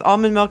shake with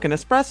almond milk and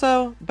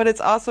espresso, but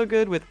it's also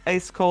good with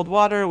ice cold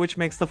water, which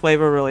makes the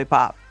flavor really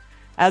pop.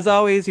 As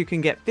always, you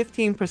can get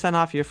 15%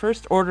 off your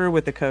first order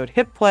with the code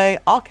HIPPLAY,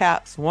 all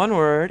caps, one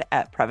word,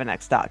 at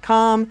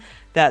Previnex.com.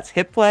 That's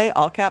HIPPLAY,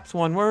 all caps,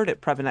 one word,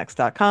 at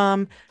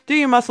Previnex.com. Do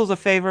your muscles a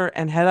favor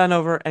and head on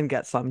over and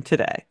get some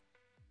today.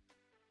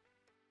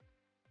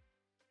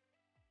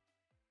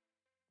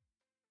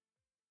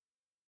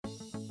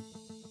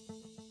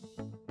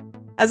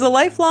 As a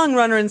lifelong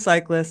runner and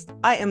cyclist,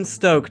 I am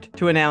stoked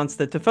to announce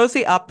that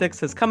Tifosi Optics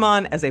has come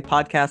on as a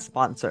podcast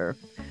sponsor.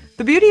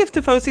 The beauty of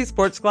Tifosi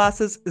sports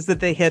glasses is that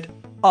they hit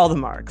all the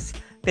marks.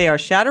 They are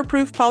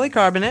shatterproof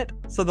polycarbonate,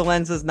 so the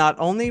lenses not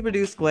only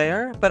reduce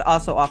glare, but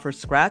also offer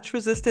scratch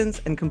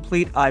resistance and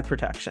complete eye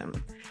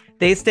protection.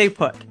 They stay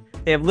put.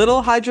 They have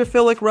little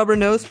hydrophilic rubber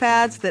nose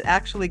pads that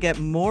actually get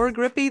more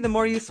grippy the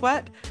more you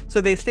sweat, so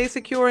they stay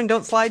secure and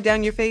don't slide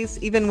down your face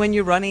even when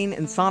you're running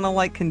in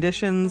sauna-like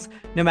conditions.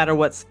 No matter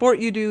what sport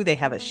you do, they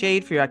have a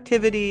shade for your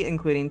activity,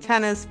 including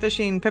tennis,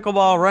 fishing,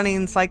 pickleball,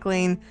 running,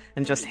 cycling,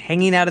 and just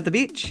hanging out at the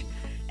beach.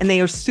 And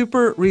they are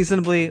super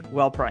reasonably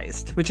well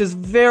priced, which is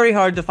very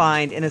hard to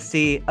find in a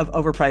sea of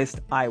overpriced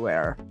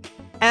eyewear.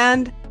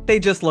 And they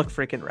just look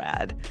freaking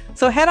rad.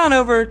 So head on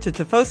over to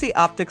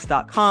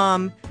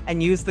TifosiOptics.com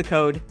and use the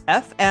code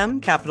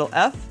FM, capital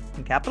F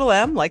and capital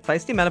M, like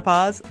Feisty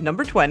Menopause,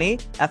 number 20,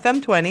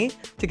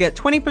 FM20, to get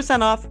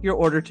 20% off your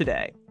order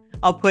today.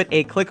 I'll put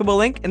a clickable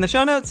link in the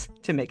show notes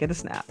to make it a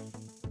snap.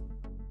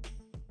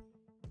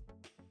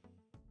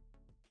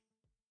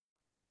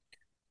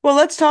 Well,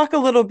 let's talk a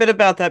little bit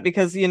about that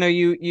because,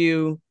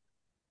 you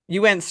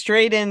went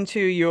straight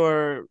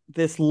into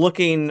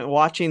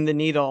watching the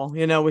needle,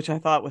 which I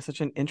thought was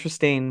such an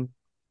interesting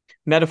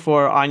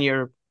metaphor on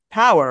your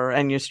power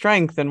and your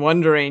strength and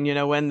wondering,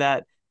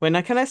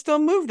 when can I still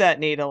move that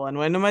needle? And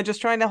when am I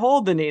just trying to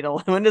hold the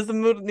needle? And when does the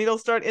needle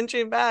start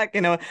inching back?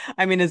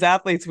 I mean, as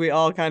athletes, we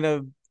all kind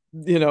of,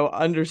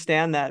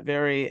 understand that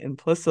very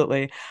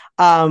implicitly.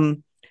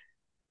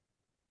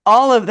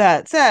 All of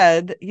that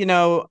said,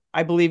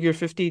 I believe you're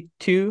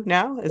 52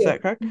 now. Is Yeah.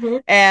 that correct? Mm-hmm.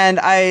 And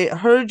I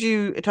heard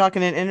you talk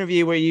in an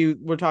interview where you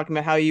were talking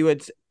about how you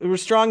were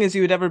strong as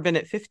you had ever been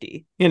at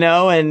 50,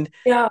 and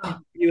Yeah.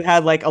 you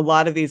had like a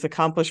lot of these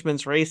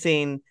accomplishments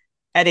racing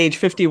at age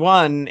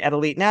 51 at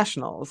elite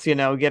nationals,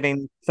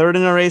 getting third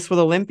in a race with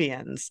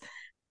Olympians.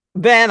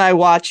 Then I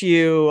watch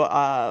you,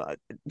 I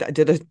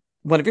did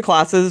one of your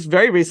classes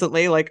very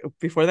recently, like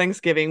before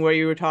Thanksgiving, where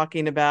you were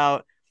talking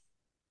about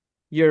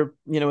it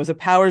was a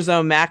Power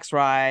Zone Max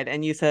ride,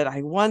 and you said,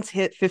 I once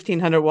hit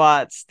 1500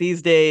 watts.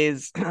 These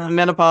days,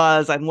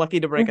 menopause, I'm lucky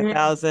to break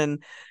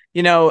 1,000.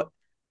 You know,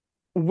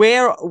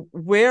 where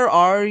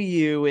are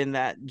you in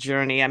that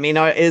journey? I mean,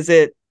 is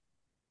it,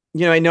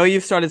 I know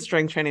you've started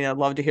strength training. I'd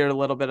love to hear a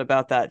little bit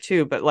about that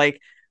too, but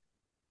like,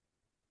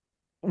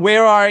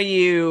 where are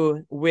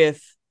you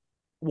with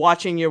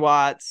watching your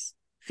watts,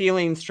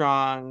 feeling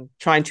strong,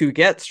 trying to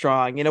get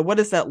strong? What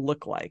does that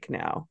look like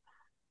now?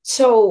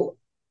 So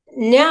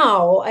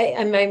now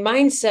my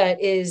mindset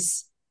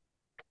is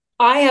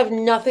I have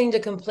nothing to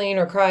complain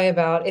or cry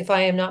about if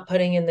I am not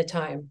putting in the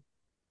time.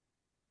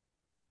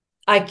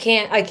 I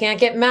can't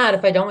get mad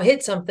if I don't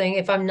hit something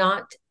if I'm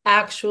not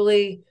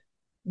actually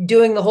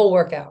doing the whole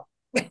workout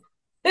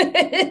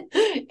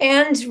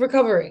and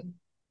recovering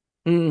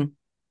Mm.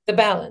 the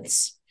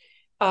balance,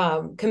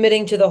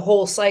 committing to the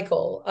whole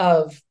cycle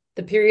of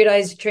the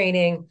periodized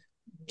training,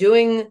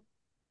 doing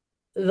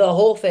the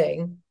whole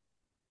thing,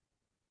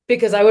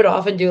 because I would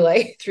often do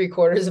like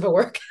 3/4 of a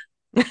workout.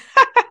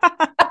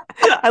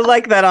 I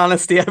like that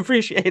honesty. I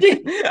appreciate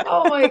it.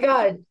 Oh my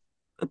God.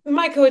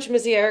 My coach,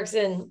 Missy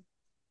Erickson,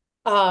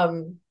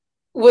 um,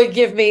 would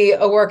give me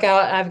a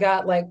workout. I've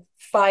got like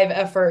 5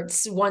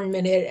 efforts, 1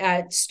 minute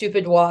at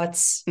stupid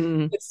watts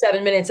Mm. with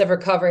 7 minutes of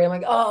recovery. I'm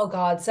like, oh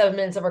God, 7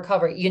 minutes of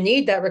recovery. You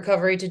need that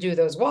recovery to do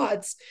those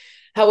watts.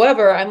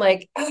 However, I'm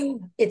like,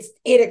 oh, it's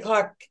 8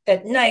 o'clock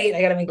at night.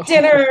 I got to make Oh,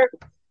 dinner.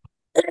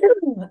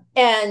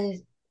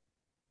 and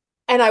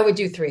and I would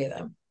do 3 of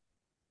them.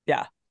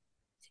 yeah.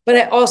 But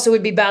I also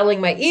would be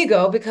battling my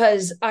ego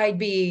because I'd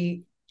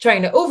be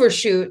trying to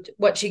overshoot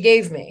what she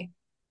gave me.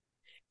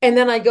 And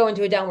then I'd go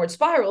into a downward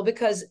spiral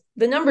because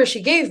the number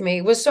she gave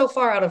me was so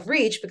far out of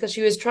reach because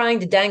she was trying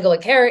to dangle a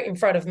carrot in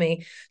front of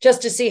me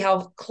just to see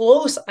how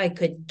close I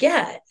could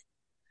get.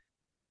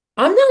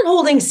 I'm not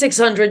holding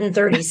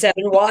 637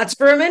 watts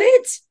for a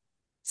minute.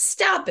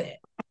 Stop it.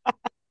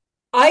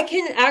 I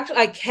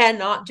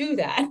cannot do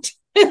that.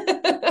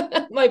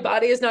 My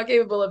body is not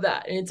capable of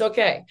that, and it's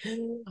okay.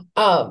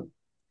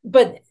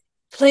 But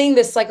playing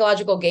this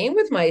psychological game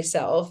with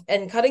myself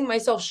and cutting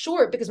myself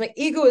short because my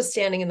ego is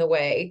standing in the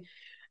way.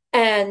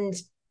 And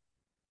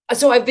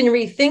so I've been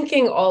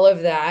rethinking all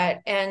of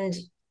that and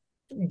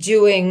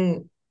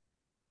doing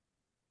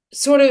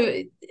sort of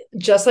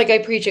just like I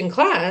preach in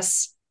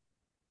class,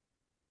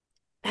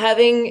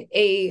 having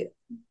a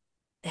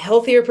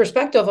healthier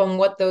perspective on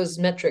what those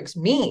metrics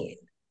mean.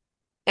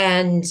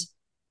 And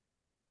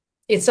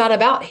it's not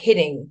about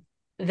hitting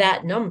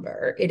that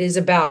number. It is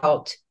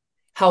about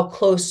how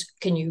close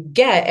can you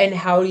get and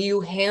how do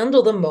you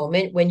handle the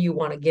moment when you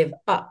want to give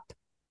up?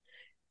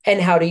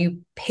 And how do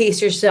you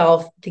pace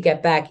yourself to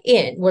get back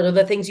in? What are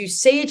the things you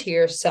say to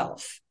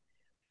yourself?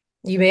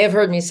 You may have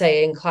heard me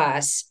say in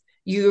class,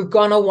 you're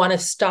going to want to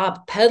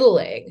stop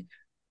pedaling.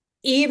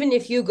 Even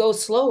if you go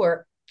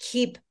slower,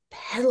 keep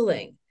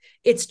pedaling.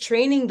 It's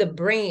training the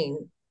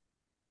brain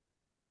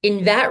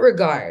in that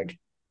regard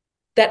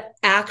that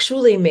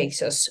actually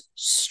makes us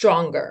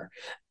stronger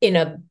in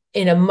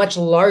a much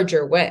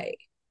larger way,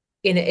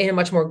 in a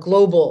much more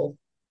global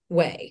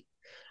way.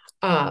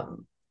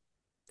 Um,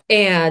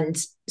 and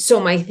so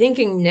my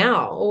thinking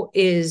now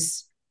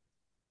is,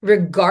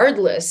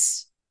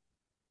 regardless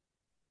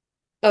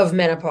of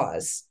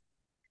menopause,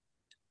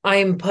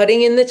 I'm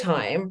putting in the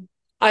time.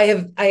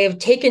 I have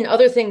taken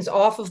other things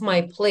off of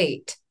my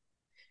plate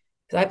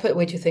because I put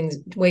way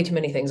too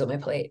many things on my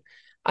plate.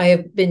 I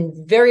have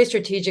been very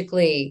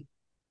strategically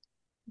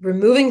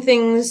removing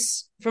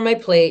things from my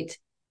plate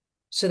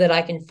so that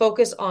I can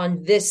focus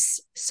on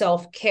this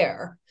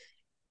self-care,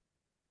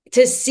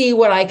 to see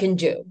what I can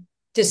do,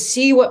 to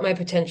see what my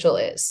potential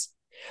is.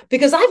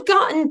 Because I've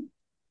gotten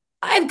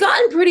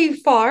pretty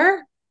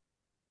far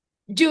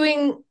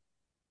doing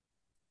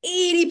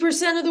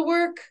 80% of the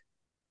work.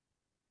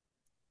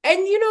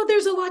 And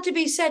there's a lot to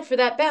be said for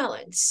that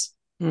balance.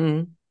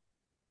 Mm.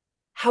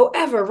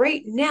 However,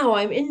 right now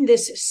I'm in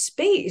this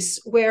space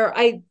where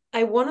I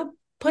want to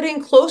put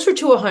in closer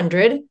to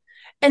 100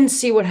 and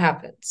see what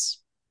happens.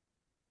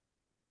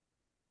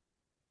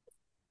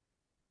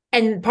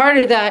 And part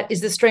of that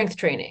is the strength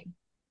training.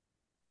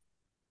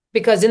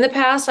 Because in the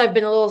past, I've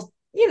been a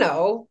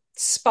little,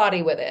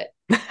 spotty with it.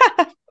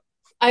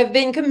 I've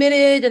been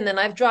committed and then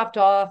I've dropped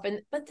off.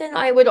 But then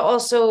I would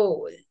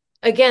also,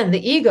 again,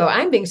 the ego,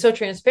 I'm being so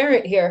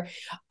transparent here.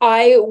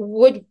 I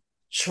would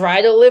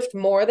try to lift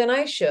more than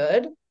I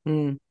should.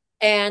 Mm.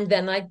 And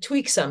then I'd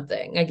tweak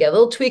something. I get a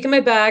little tweak in my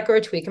back or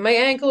a tweak in my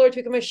ankle or a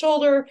tweak in my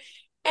shoulder.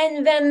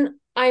 And then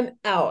I'm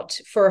out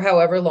for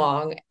however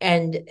long.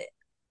 And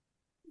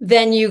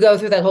then you go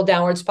through that whole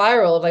downward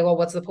spiral of like, well,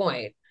 what's the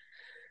point?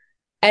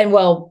 And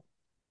well,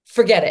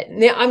 forget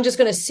it. I'm just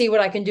going to see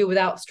what I can do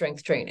without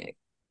strength training.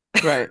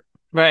 Right.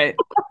 Right.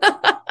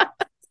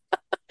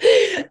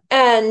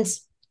 And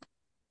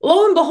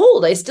lo and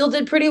behold, I still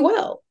did pretty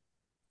well.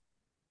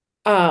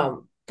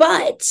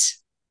 But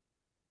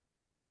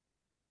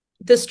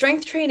the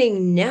strength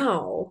training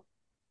now,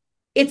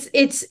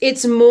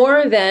 it's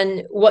more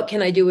than what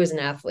can I do as an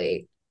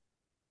athlete.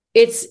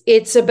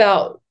 It's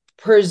about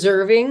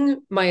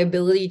preserving my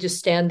ability to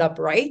stand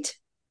upright.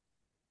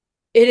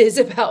 It is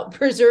about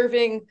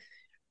preserving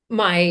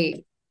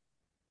my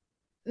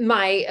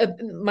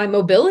my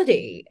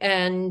mobility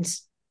and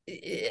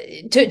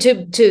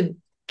to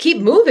keep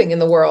moving in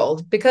the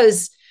world,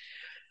 because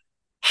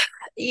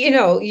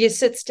you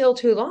sit still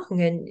too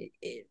long and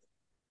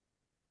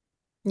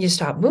you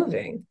stop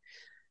moving.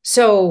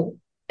 So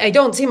I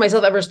don't see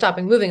myself ever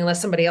stopping moving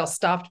unless somebody else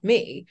stopped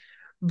me.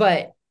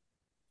 But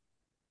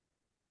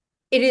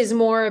it is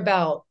more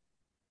about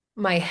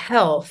my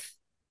health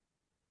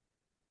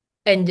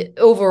and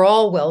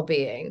overall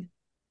well-being.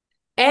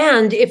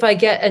 And if I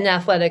get an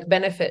athletic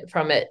benefit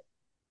from it,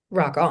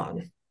 rock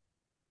on.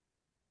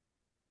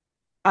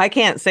 I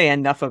can't say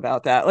enough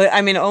about that.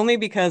 I mean, only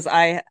because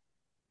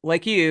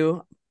like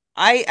you,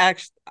 I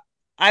actually,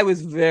 I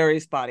was very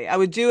spotty. I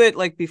would do it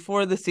like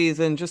before the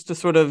season just to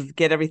sort of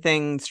get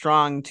everything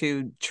strong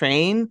to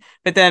train,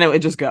 but then it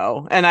would just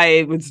go. And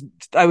I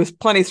was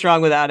plenty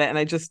strong without it, and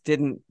I just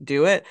didn't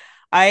do it.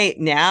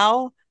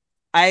 Now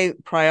I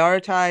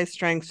prioritize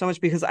strength so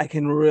much because I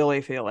can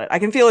really feel it. I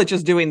can feel it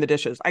just doing the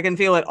dishes. I can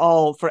feel it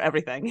all for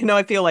everything.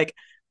 I feel like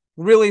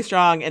really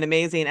strong and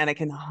amazing, and I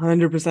can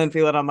 100%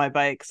 feel it on my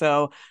bike.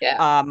 So Yeah.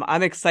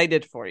 I'm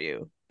excited for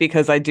you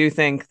because I do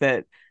think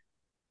that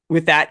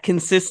with that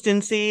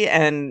consistency,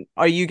 and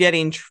are you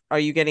getting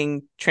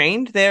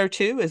trained there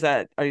too?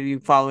 Are you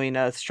following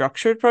a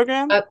structured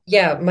program?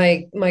 Yeah,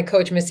 my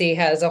coach Missy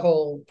has a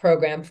whole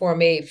program for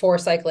me for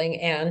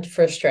cycling and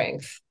for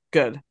strength.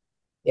 Good.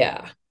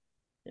 Yeah.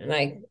 And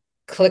I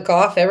click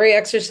off every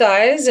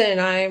exercise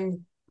and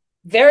I'm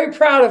very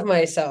proud of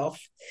myself.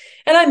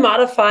 And I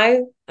modify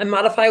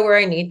where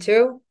I need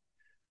to.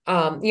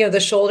 The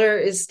shoulder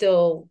is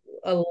still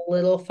a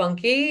little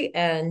funky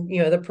and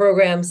the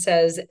program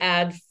says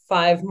add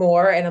 5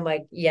 more and I'm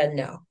like, yeah,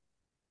 no.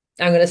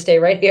 I'm going to stay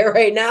right here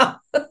right now.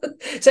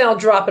 So I'll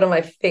drop it on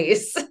my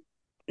face.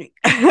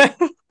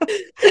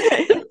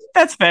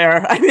 That's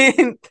fair. I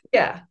mean,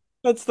 Yeah.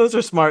 those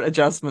are smart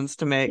adjustments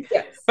to make.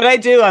 Yes.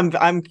 But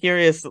I'm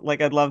curious,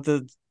 like I'd love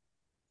to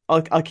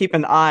I'll keep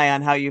an eye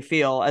on how you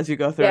feel as you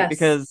go through it Yes.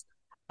 because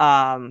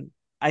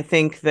I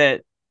think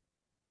that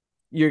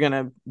you're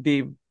gonna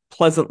be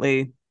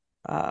pleasantly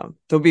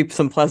there'll be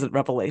some pleasant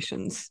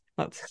revelations.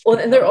 Let's Well,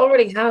 put it and that there way.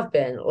 already have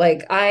been.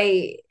 Like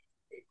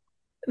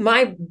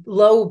my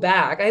low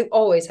back, I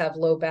always have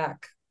low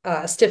back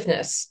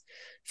stiffness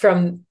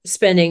from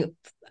spending,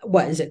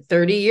 what is it,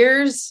 30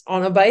 years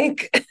on a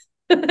bike.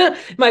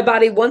 My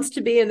body wants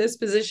to be in this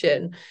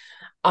position.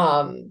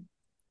 Um,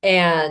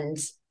 and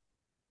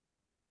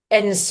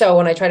so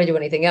when I try to do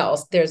anything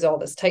else, there's all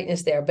this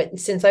tightness there. But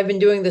since I've been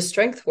doing the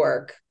strength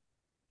work,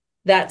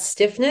 that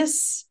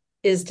stiffness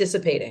is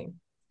dissipating.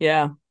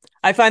 Yeah.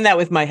 I find that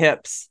with my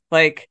hips.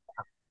 Like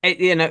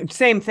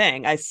same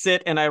thing. I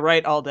sit and I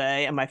write all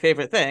day, and my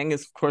favorite thing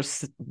is, of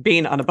course,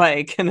 being on a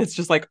bike, and it's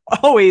just like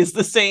always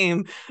the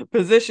same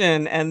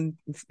position and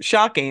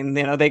shocking.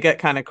 They get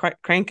kind of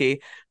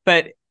cranky,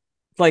 but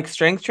like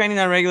strength training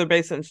on a regular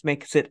basis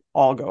makes it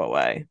all go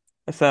away.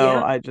 So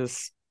Yeah. I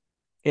just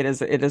it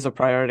is a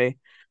priority.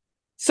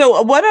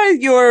 So what are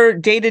your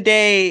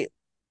day-to-day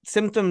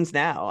symptoms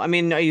now? I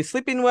mean, are you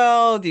sleeping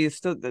well? Do you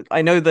still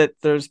I know that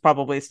there's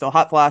probably still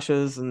hot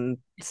flashes and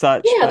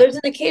such, Yeah, but there's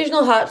an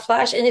occasional hot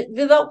flash, and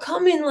they'll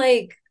come in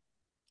like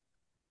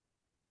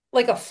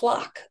a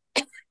flock.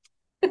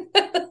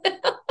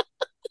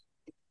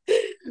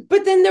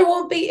 But then there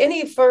won't be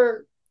any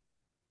for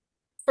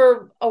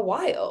a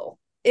while.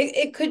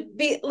 It could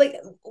be like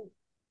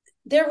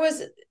there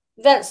was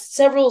that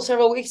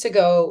several weeks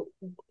ago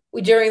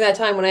during that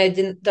time when I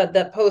didn't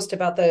that post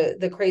about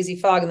the crazy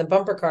fog and the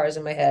bumper cars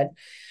in my head,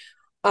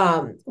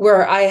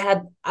 where I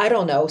had, I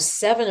don't know,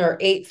 7 or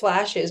 8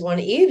 flashes one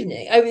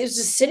evening. I was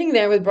just sitting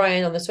there with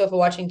Brian on the sofa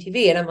watching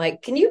TV, and I'm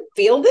like, can you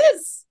feel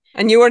this?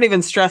 and you weren't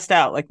even stressed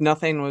out, like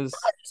nothing was.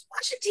 I was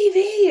watching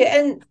TV,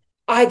 and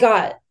I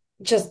got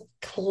just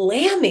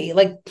clammy,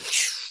 like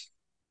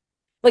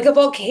a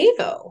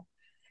volcano.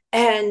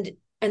 And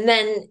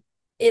then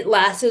it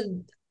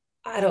lasted,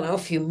 I don't know, a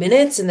few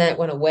minutes, and then it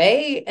went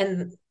away.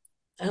 And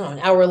I don't know, an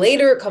hour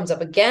later, it comes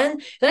up again.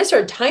 And I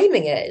started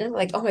timing it. And I'm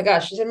like, oh my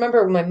gosh, I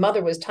remember when my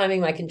mother was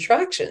timing my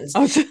contractions I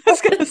was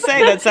just gonna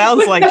say that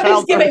sounds when like I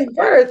was childbirth. giving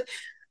birth.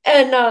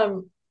 And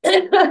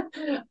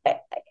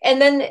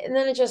and then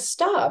it just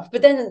stopped.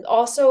 But then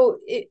also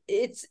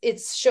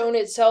it's shown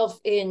itself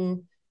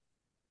in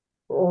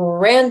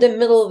random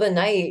middle of the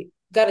night,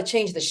 gotta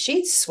change the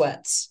sheets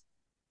sweats.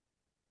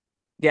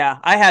 Yeah,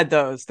 I had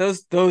those.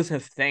 Those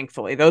have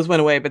thankfully those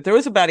went away, but there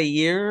was about a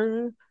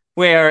year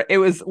where it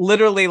was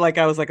literally like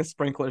I was like a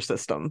sprinkler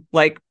system,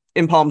 like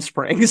in Palm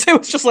Springs. It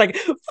was just like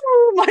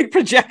like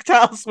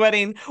projectile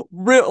sweating,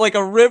 like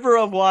a river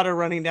of water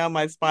running down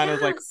my spine. I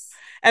was like, Yes.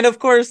 and of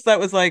course that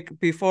was like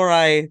before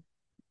I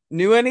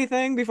knew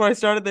anything, before I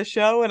started the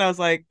show, and I was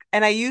like,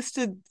 and I used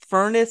to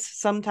furnace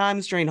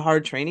sometimes during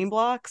hard training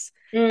blocks,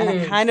 and I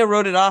Mm, kind of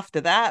wrote it off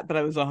to that, but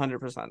I was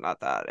 100%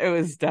 not that. It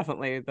was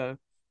definitely the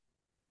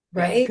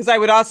yeah, right? because I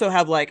would also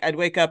have like I'd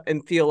wake up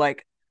and feel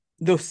like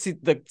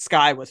the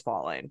sky was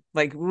falling,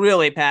 like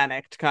really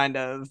panicked, kind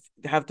of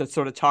have to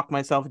sort of talk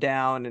myself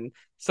down and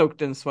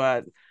soaked in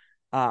sweat.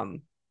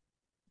 Um,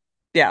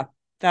 yeah,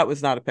 that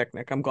was not a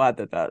picnic. I'm glad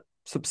that that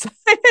subsided.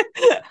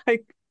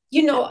 Like,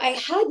 I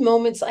had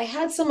moments, I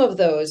had some of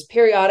those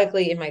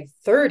periodically in my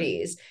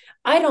 30s.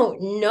 I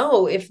don't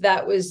know if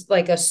that was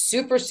like a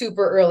super,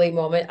 super early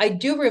moment. I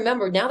do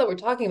remember, now that we're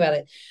talking about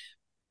it,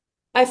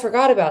 I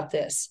forgot about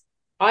this.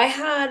 I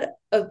had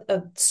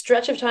a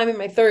stretch of time in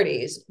my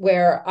 30s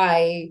where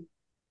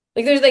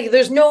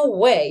there's no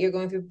way you're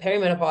going through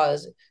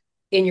perimenopause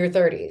in your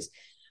 30s.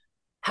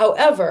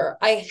 However,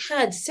 I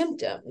had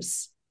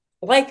symptoms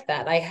like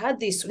that. I had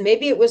these,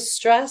 maybe it was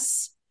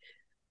stress,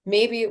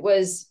 maybe it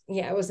was,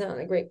 yeah, I was not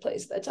in a great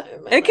place at that time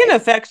in my it can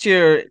life. affect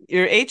your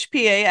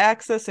HPA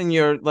axis and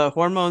your the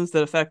hormones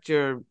that affect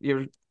your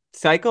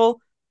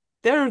cycle.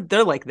 They're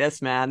like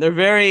this, man. They're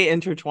very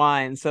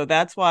intertwined. So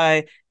that's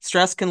why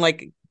stress can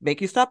like make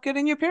you stop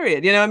getting your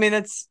period. I mean,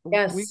 it's we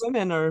Yes.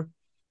 women are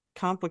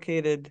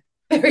complicated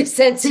Very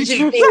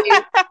sensitive creatures.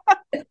 being.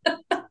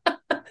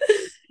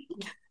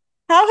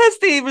 How has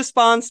the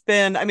response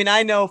been? I mean,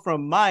 I know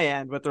from my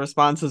end what the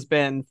response has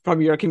been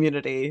from your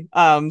community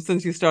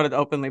since you started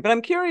openly, but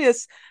I'm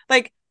curious,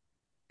 like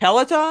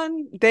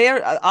Peloton, they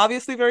are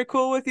obviously very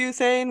cool with you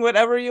saying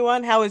whatever you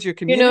want. How is your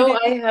You know, community?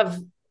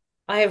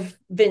 I have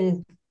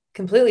been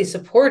completely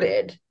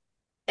supported.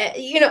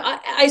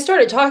 I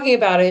started talking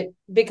about it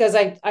because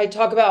I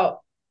talk about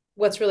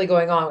what's really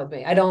going on with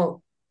me. I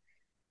don't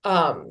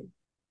um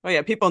Oh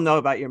yeah, people know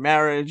about your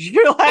marriage,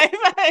 your life.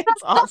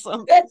 It's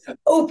awesome.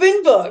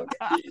 open book.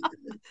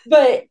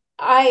 But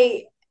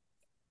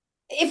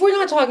if we're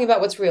not talking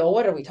about what's real,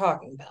 what are we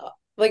talking about?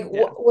 Like,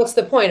 Yeah. what's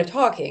the point of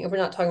talking if we're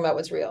not talking about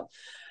what's real?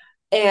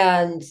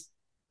 And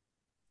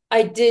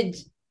I did,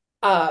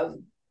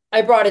 um,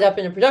 I brought it up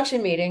in a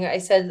production meeting. I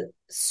said,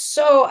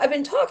 so I've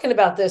been talking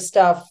about this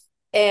stuff,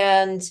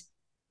 and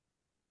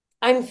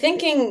I'm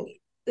thinking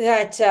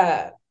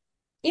that,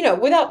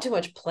 without too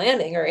much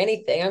planning or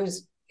anything,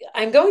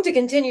 I'm going to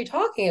continue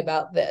talking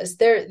about this.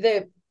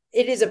 It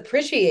is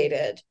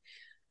appreciated.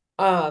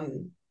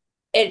 Um,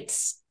 it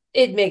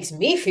makes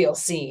me feel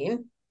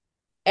seen,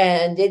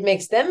 and it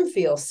makes them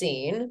feel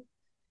seen.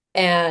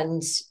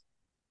 And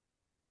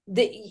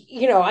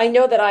I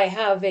know that I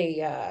have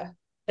a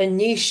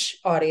niche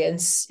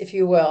audience, if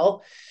you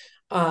will.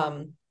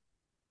 Um,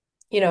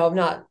 I'm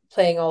not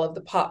playing all of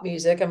the pop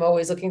music. I'm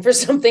always looking for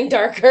something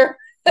darker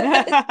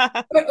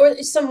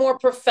or some more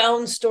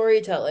profound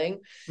storytelling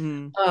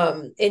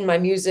Mm. in my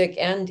music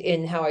and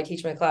in how I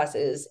teach my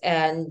classes.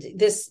 And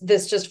this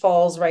just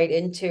falls right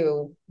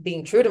into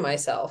being true to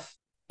myself.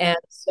 And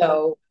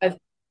so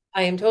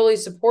I am totally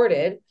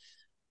supported.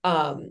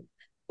 Um,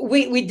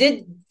 we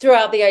did throw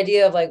out the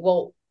idea of like,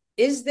 well,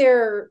 is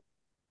there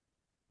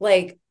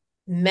like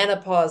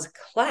menopause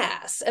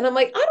class? And I'm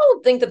like, I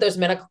don't think that there's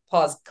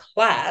menopause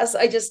class.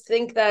 I just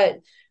think that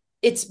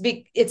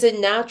it's a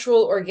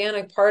natural,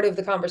 organic part of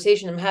the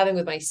conversation I'm having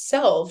with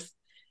myself,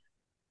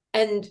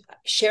 and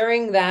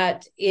sharing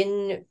that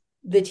in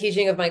the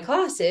teaching of my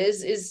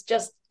classes is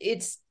just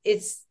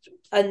it's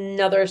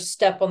another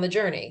step on the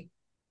journey.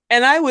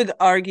 And I would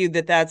argue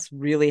that that's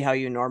really how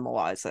you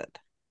normalize it,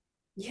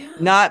 Yeah,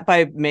 not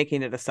by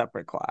making it a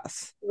separate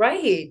class.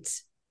 right.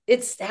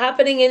 It's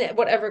happening in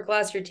whatever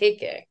class you're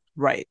taking.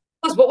 Right.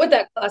 Plus, what would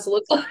that class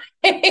look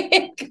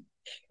like?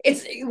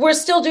 We're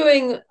still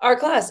doing our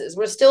classes.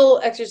 We're still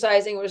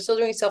exercising. We're still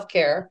doing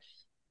self-care.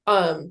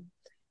 Um,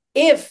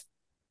 if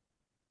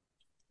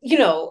you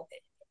know,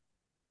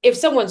 if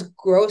someone's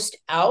grossed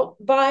out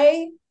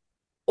by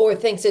or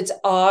thinks it's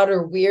odd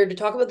or weird to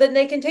talk about, then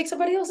they can take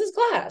somebody else's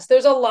class.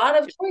 There's a lot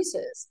of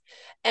choices.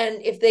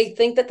 And if they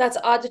think that that's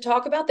odd to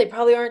talk about, they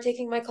probably aren't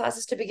taking my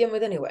classes to begin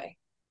with anyway.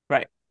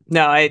 Right.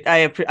 No,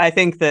 I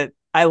think that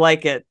I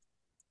like it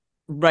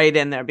right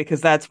in there because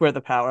that's where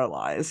the power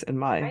lies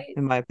Right.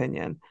 in my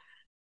opinion.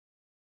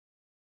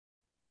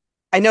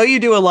 I know you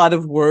do a lot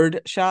of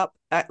word shop,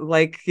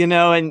 like,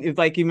 and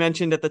like you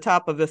mentioned at the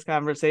top of this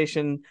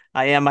conversation,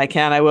 I am, I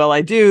can, I will,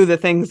 I do, the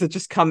things that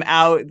just come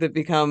out that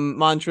become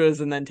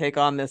mantras and then take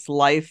on this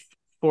life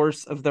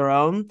force of their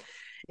own.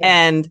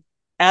 Yeah. And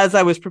as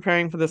I was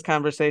preparing for this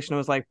conversation, I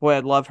was like, boy,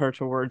 I'd love her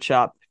to word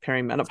shop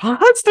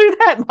perimenopause through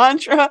that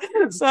mantra.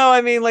 So,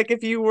 I mean, like,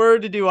 if you were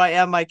to do I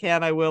am, I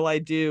can, I will, I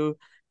do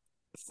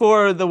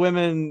for the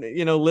women,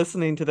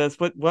 listening to this,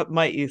 what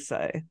might you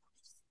say?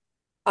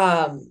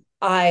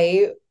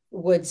 I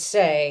would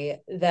say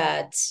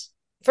that,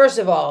 first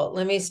of all,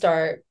 let me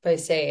start by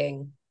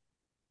saying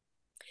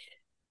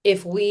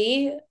if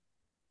we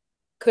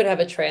could have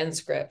a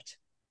transcript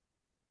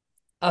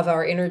of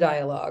our inner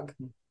dialogue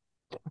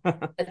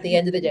at the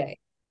end of the day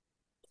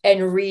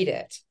and read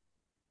it,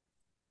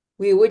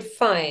 we would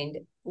find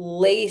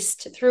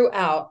laced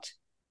throughout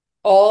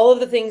all of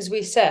the things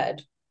we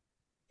said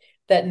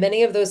that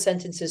many of those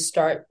sentences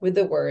start with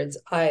the words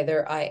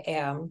either I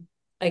am,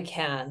 I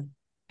can,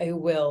 I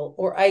will,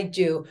 or I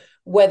do,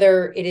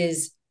 whether it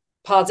is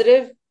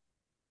positive,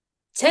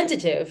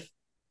 tentative,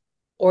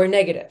 or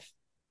negative.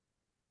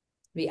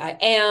 Be I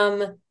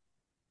am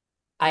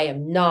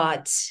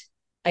not,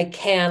 I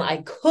can, I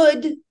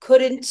could,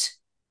 couldn't,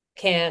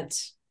 can't,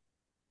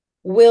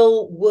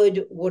 will,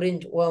 would,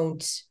 wouldn't,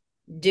 won't,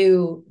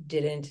 do,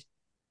 didn't,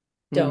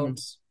 Mm-hmm.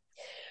 don't.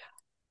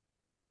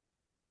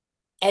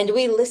 And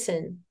we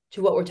listen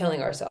to what we're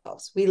telling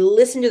ourselves. We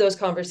listen to those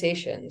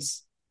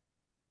conversations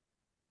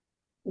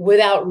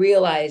without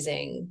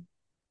realizing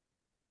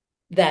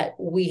that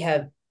we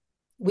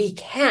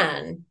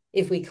can,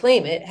 if we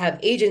claim it, have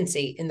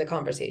agency in the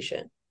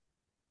conversation.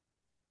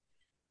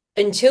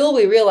 Until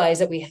we realize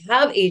that we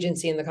have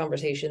agency in the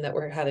conversation that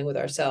we're having with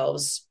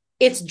ourselves,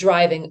 it's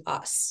driving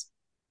us.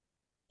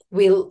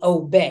 We'll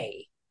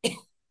obey.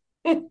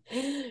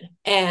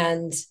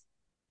 And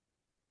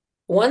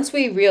once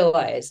we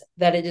realize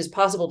that it is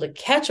possible to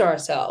catch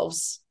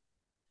ourselves,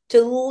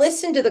 to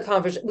listen to the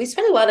conversation, we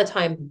spend a lot of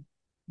time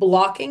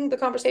blocking the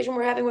conversation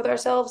we're having with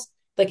ourselves,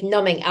 like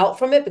numbing out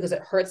from it because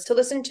it hurts to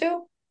listen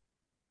to.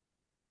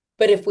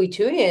 But if we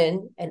tune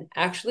in and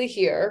actually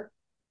hear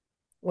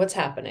what's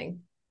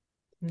happening,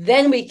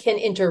 then we can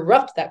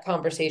interrupt that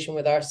conversation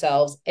with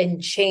ourselves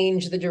and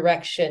change the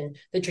direction,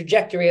 the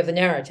trajectory of the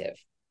narrative.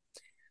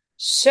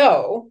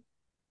 So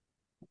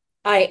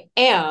I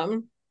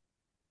am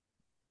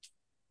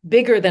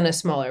bigger than a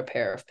smaller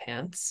pair of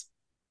pants.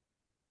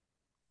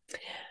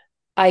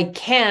 I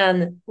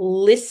can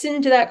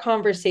listen to that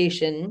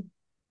conversation,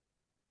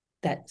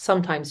 that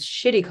sometimes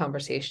shitty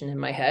conversation in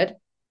my head,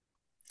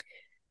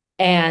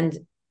 and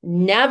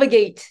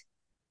navigate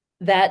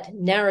that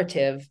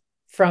narrative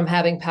from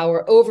having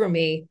power over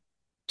me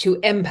to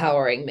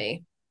empowering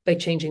me by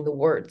changing the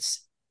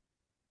words.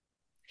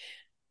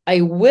 I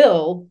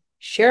will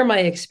share my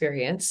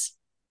experience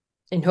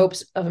in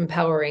hopes of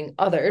empowering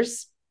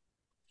others.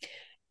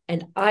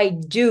 And I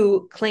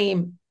do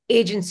claim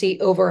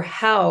agency over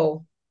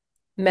how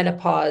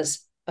menopause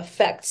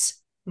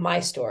affects my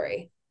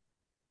story.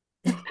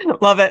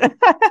 Love it.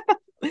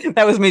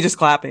 That was me just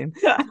clapping.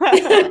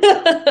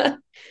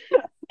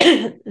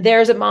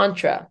 There's a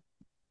mantra.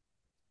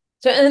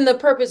 So, and the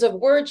purpose of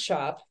Word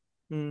Shop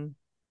Mm.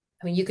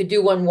 I mean, you could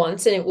do one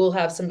once and it will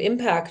have some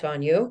impact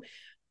on you,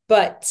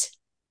 but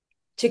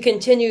to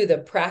continue the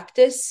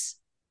practice,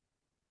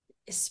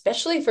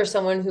 especially for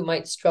someone who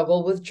might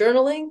struggle with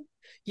journaling,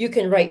 you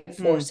can write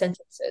four Hmm.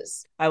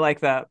 sentences. I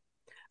like that.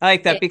 I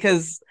like that And,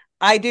 because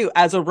I do,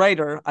 as a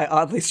writer, I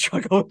oddly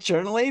struggle with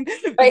journaling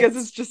because right,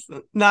 it's just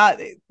not,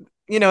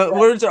 right,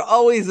 words are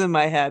always in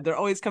my head. They're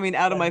always coming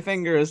out of my yes.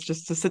 fingers.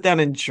 Just to sit down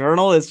and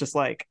journal is just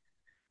like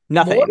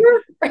More, nothing.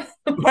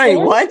 Right?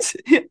 more, What?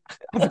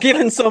 I've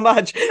given so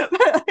much.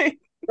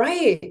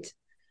 right.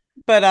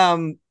 But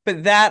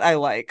that I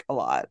like a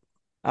lot.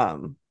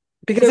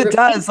 Because The it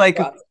does, repeat like,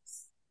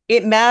 process.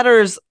 it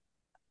matters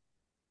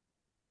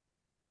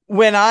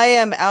when I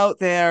am out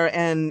there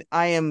and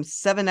I am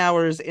 7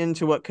 hours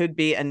into what could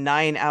be a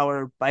 9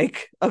 hour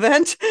bike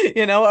event,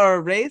 or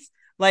a race.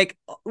 Like,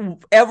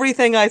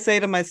 everything I say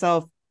to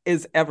myself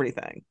is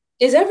everything.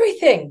 Is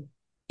everything.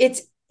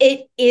 It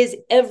is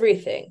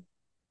everything.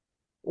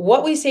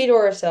 What we say to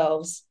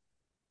ourselves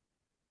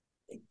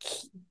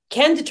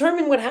can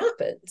determine what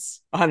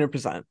happens.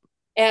 100%.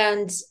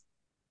 And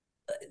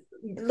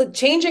look,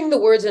 changing the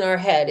words in our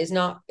head is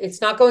not,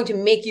 it's not going to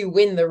make you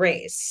win the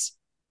race.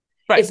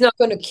 Right. It's not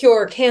going to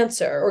cure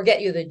cancer or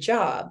get you the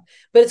job,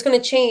 but it's going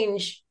to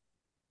change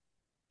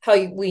how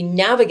we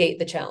navigate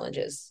the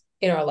challenges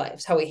in our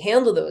lives, how we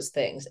handle those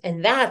things.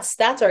 And that's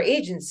our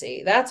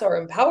agency. That's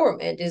our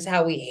empowerment, is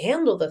how we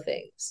handle the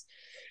things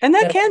And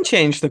that that, can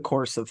change the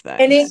course of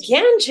and it things.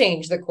 can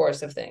change the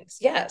course of things.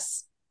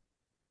 Yes.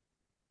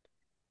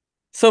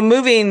 So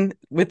moving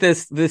with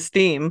this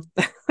theme,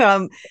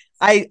 um,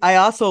 I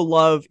also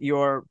love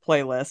your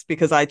playlist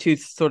because I too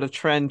sort of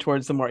trend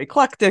towards the more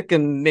eclectic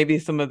and maybe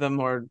some of the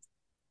more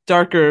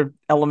darker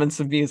elements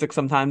of music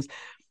sometimes.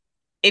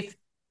 If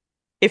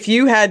if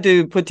you had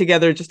to put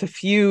together just a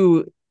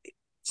few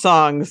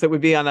songs that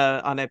would be on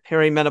a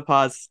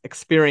perimenopause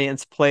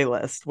experience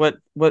playlist,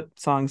 what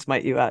songs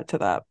might you add to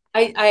that?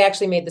 I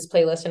actually made this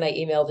playlist and I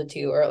emailed it to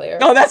you earlier.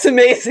 Oh, that's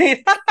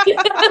amazing.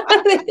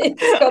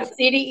 It's called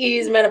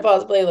CDE's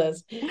menopause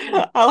playlist.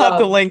 I'll have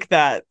to Um, link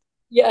that.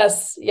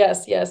 yes,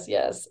 yes, yes,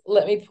 yes.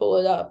 Let me pull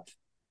it up.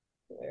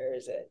 Where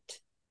is it?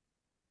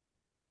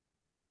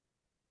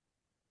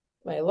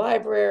 My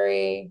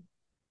library.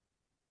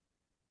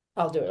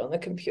 I'll do it on the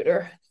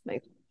computer.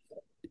 My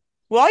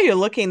While you're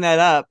looking that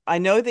up, I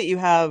know that you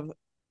have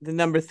the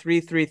number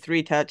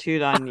 333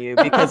 tattooed on you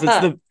because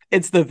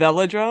it's the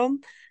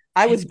velodrome.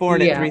 I was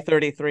born at yeah,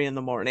 3:33 in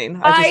the morning.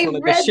 I just I wanted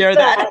to read share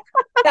that. that.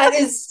 That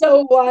is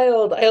so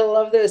wild. I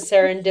love those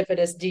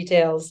serendipitous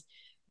details.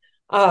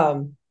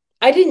 Um,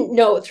 I didn't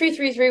know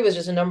 333 was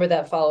just a number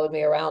that followed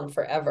me around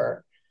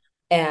forever.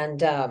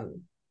 And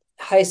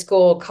high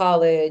school,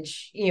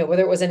 college,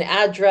 whether it was an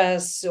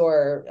address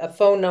or a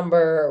phone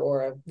number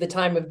or the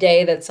time of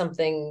day that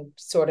something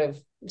sort of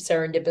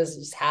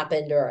serendipitous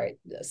happened, or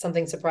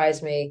something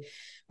surprised me,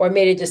 or I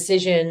made a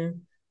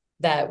decision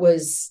that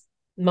was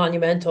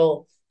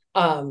monumental.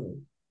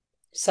 Um,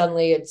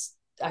 Suddenly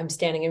I'm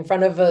standing in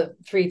front of a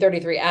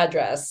 333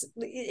 address.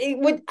 It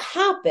would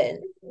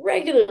happen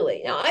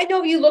regularly. Now, I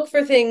know you look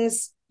for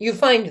things, you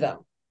find them.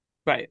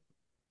 Right.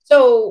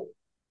 So,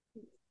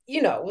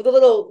 with a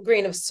little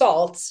grain of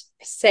salt,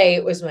 say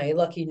it was my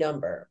lucky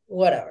number,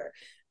 whatever.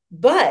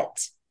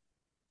 But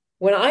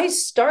when I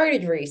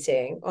started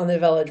racing on the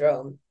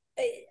velodrome,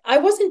 I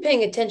wasn't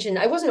paying attention.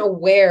 I wasn't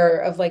aware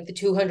of like the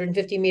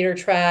 250-meter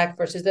track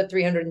versus the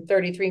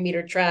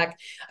 333-meter track.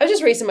 I was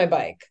just racing my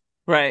bike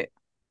Right.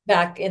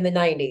 back in the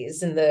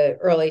 90s, in the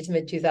early to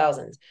mid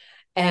 2000s.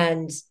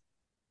 And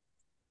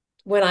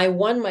when I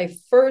won my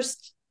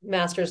first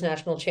Masters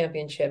National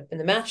Championship in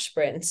the match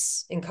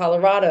sprints in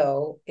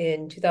Colorado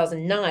in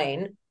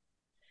 2009,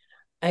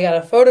 I got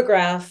a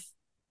photograph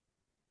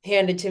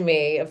handed to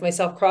me of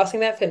myself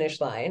crossing that finish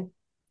line.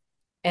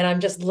 And I'm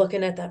just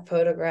looking at that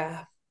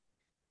photograph.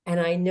 And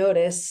I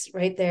notice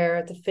right there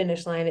at the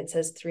finish line, it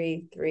says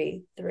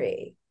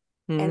 333.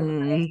 And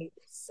Mm, I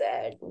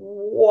said,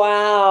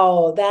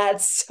 wow,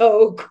 that's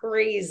so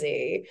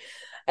crazy.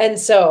 And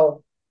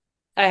so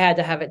I had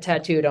to have it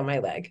tattooed on my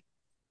leg.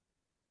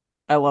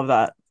 I love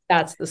that.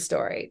 That's the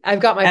story.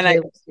 I've got my And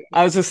playlist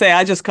I here. was gonna say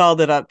I just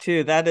called it up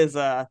too. That is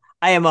I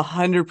am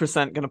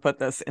 100% gonna put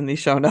this in the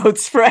show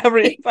notes for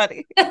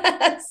everybody.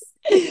 Yes.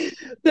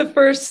 The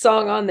first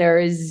song on there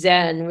is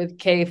Zen with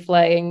Kay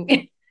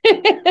Flaying.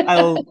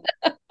 I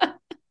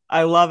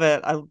I love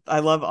it. I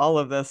love all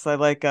of this. I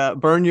like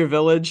Burn Your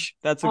Village.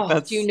 Oh, do you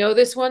That's know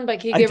this one by I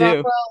KK do.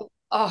 Rockwell?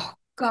 Oh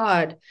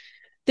God.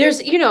 There's,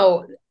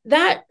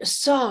 that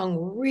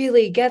song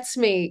really gets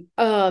me.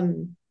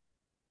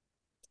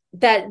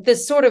 That the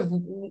sort of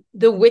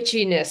the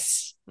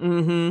witchiness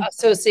Hmm.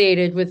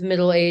 associated with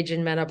middle age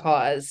and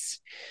menopause.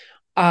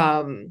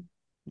 Um,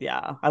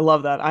 Yeah, I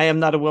love that. I am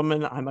not a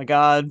woman. I'm a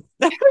god.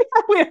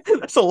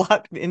 There's a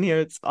lot in here.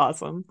 It's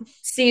awesome.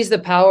 Seize the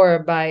Power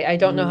by, I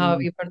don't know how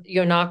Mm.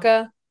 you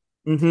Yonaka.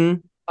 Hmm.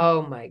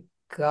 Oh my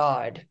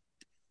God.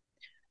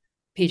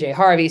 PJ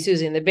Harvey,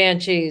 Susie and the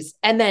Banshees.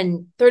 And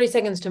then 30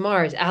 Seconds to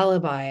Mars,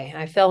 Alibi.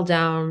 I fell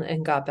down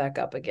and got back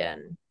up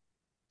again.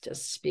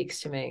 Just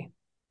speaks to me.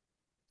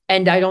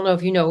 And I don't know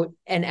if you know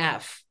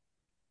NF.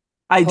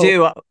 I Hope.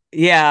 do.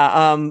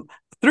 Yeah.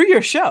 Through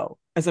your show,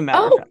 as a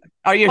matter of Oh, fact.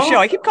 Or your show.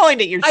 I keep awesome. calling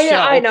it your I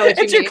show. know what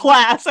you It's your mean.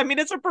 class. I mean,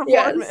 it's a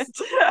Yes.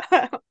 performance.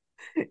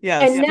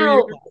 Yes, And through your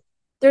now class.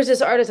 there's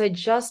this artist I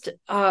just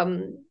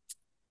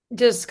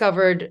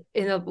discovered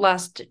in the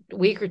last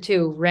week or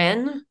two,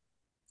 Ren.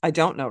 I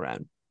don't know,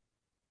 Ren.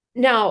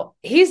 Now,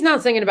 he's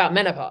not singing about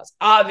menopause,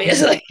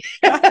 obviously.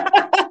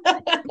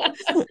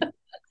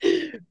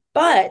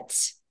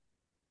 But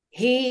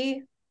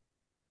he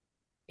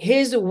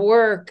his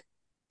work,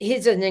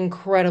 he's an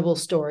incredible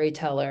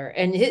storyteller,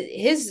 and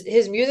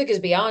his music is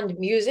beyond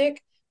music.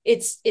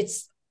 It's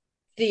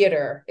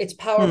theater. It's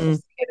powerful Hmm.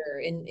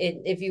 theater. And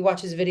if you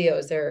watch his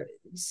videos, they're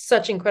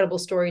such incredible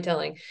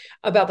storytelling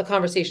about the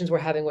conversations we're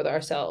having with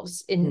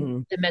ourselves in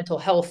Hmm. the mental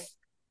health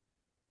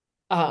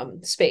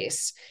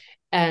space.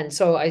 And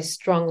so I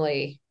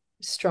strongly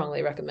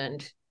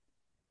recommend.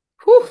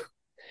 Whew.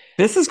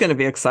 This is going to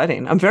be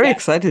exciting. I'm very Yeah.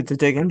 excited to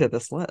dig into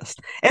this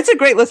list. It's a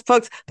great list,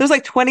 folks. There's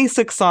like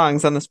 26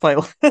 songs on this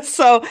playlist.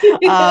 So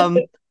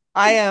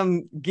I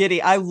am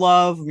giddy. I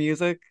love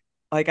music.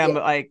 Like I'm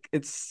Yeah. like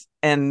it's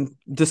and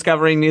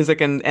discovering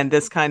music and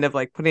this kind of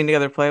like putting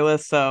together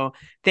playlists. So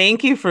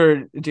thank you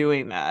for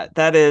doing that.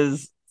 That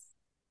is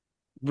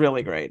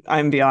really great.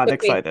 I'm beyond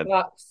Took me excited.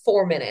 about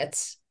 4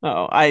 minutes.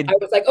 Oh, I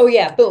was like, oh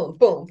yeah, boom,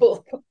 boom,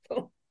 boom,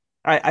 boom.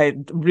 I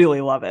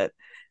really love it.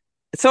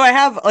 So I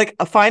have like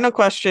a final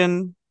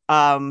question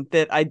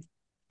that I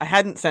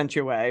hadn't sent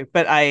your way,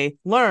 but I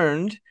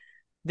learned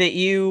that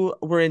you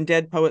were in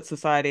Dead Poet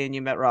Society and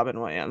you met Robin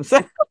Williams.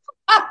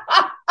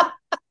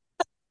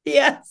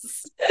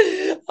 Yes.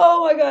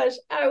 Oh my gosh.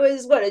 I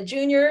was what, a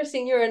junior,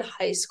 senior in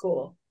high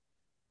school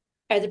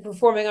at the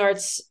Performing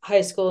Arts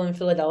High School in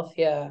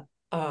Philadelphia,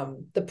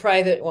 the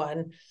private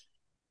one.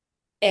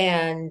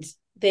 And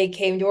they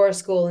came to our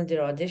school and did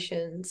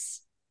auditions.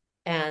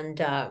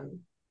 And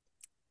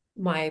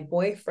my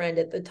boyfriend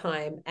at the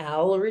time,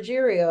 Al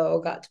Ruggiero,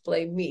 got to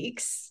play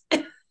Meeks,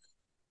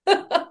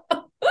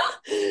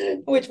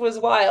 which was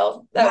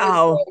wild. That was,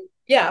 Wow.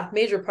 yeah,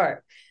 major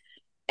part.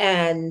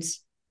 And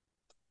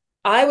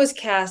I was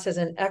cast as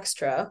an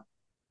extra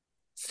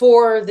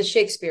for the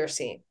Shakespeare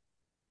scene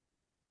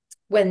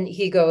when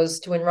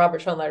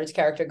Robert Sean Latter's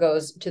character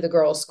goes to the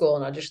girls' school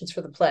and auditions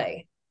for the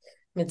play,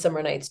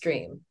 Midsummer Night's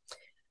Dream.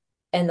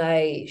 And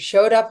I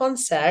showed up on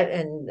set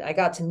and I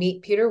got to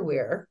meet Peter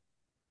Weir.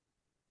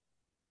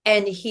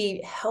 And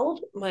he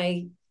held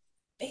my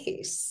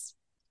face.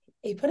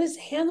 He put his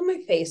hand on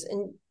my face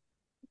and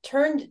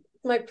turned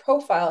my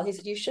profile. He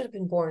said, "You should have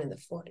been born in the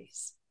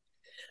 40s."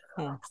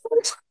 Huh.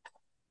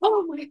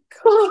 Oh my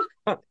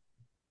God.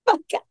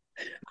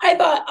 I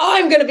thought, oh,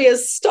 I'm going to be a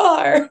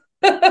star.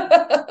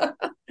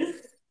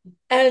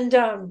 And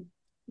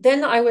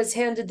then I was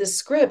handed the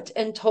script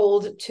and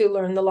told to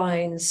learn the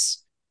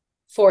lines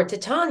for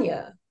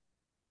Titania,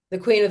 the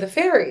Queen of the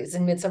Fairies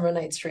in Midsummer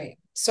Night's Dream.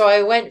 So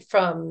I went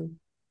from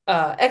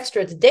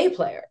extra to day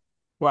player.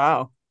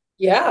 Wow.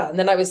 Yeah. And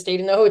then I was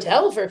stayed in a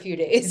hotel for a few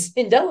days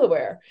in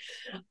Delaware.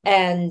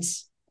 And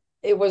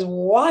it was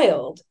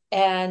wild.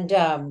 And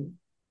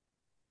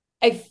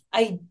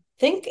I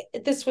think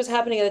this was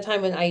happening at a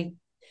time when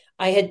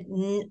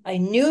I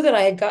knew that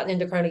I had gotten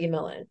into Carnegie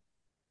Mellon.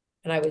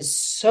 And I was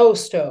so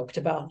stoked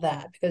about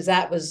that because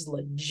that was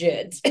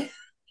legit.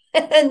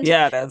 and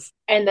Yeah, it is.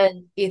 and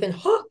then Ethan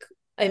Hawke,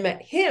 I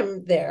met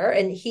him there,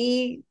 and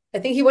I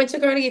think he went to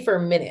Carnegie for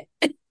a minute.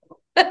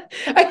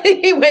 I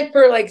think he went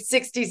for like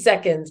 60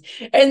 seconds,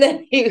 and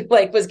then he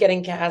like was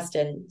getting cast,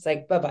 and it's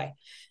like bye bye.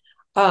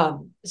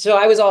 So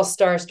I was all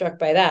starstruck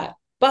by that.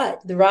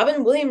 But the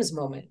Robin Williams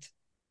moment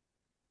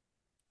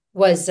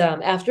was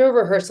after a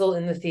rehearsal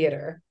in the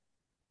theater.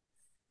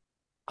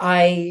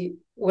 I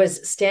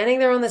was standing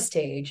there on the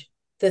stage.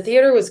 The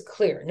theater was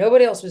clear.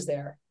 Nobody else was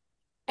there.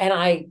 And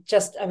I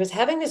was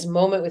having this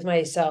moment with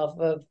myself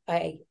of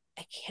I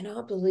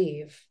cannot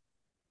believe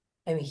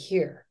I'm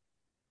here.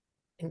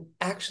 I'm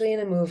actually in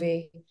a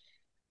movie.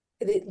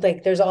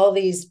 Like there's all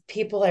these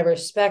people I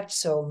respect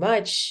so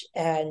much,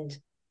 and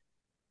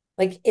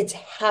like it's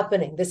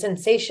happening. The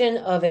sensation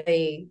of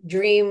a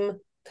dream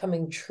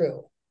coming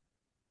true.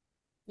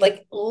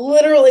 Like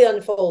literally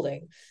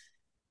unfolding.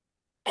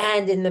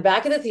 And in the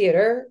back of the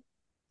theater,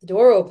 the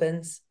door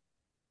opens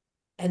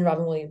and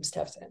Robin Williams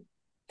steps in.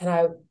 And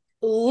I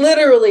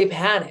literally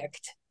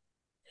panicked.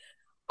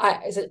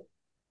 I said,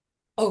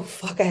 oh,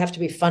 fuck, I have to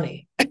be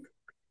funny.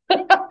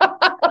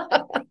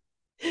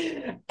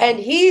 And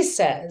he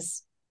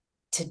says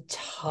to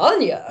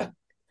Tanya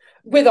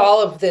with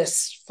all of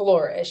this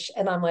flourish.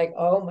 And I'm like,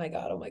 oh my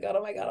God, oh my God,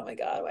 oh my God, oh my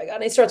God, oh my God.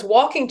 And he starts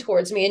walking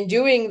towards me and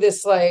doing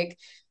this like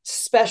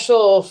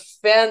special,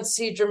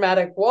 fancy,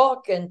 dramatic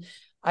walk. And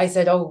I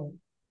said, oh,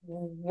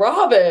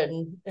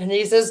 Robin. And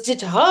he says,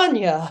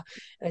 Titania.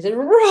 And I said,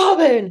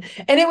 Robin.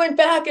 And it went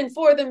back and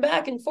forth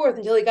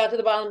until he got to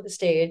the bottom of the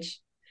stage.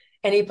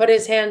 And he put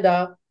his hand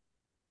up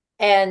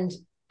and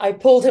I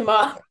pulled him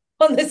up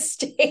on the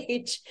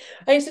stage.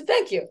 And he said,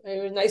 thank you.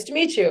 It was nice to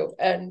meet you.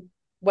 And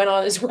went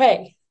on his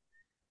way.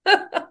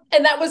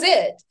 And that was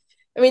it.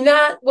 I mean,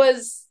 that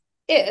was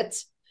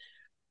it.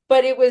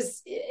 But it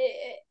was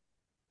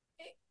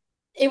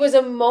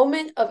a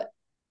moment of,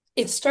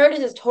 it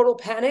started as total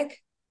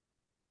panic.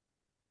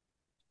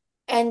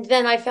 And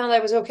then I found I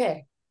was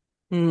okay.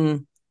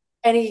 Mm,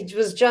 And he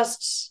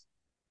is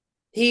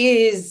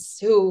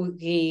who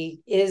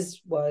he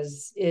is,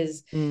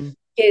 mm.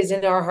 is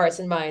in our hearts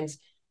and minds.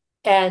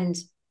 And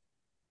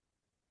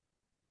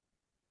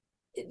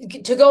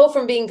to go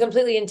from being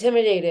completely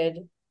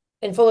intimidated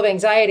and full of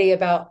anxiety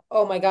about,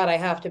 oh my God, I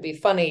have to be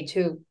funny,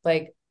 to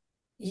like,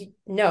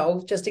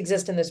 no, just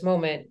exist in this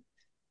moment.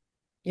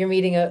 You're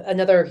meeting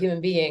another human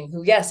being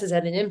who, yes, has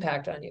had an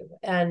impact on you.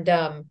 And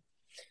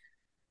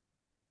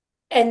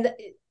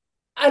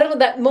I don't know,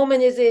 that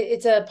moment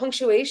it's a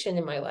punctuation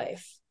in my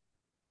life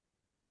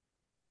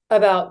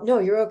about, no,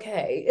 you're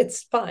okay.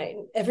 It's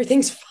fine.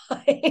 Everything's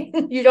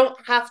fine. You don't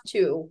have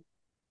to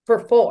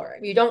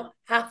perform. You don't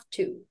have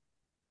to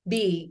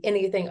be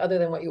anything other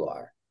than what you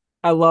are.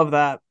 I love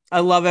that. I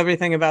love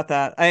everything about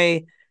that.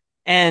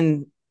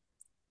 And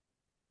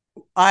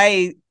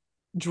I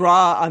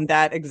draw on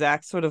that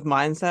exact sort of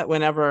mindset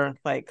whenever,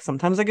 like,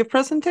 sometimes I give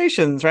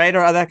presentations, right?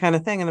 Or that kind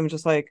of thing. And I'm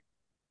just like,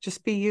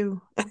 just be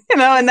you,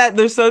 and that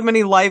there's so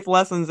many life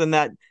lessons in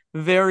that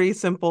very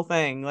simple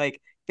thing.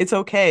 Like, it's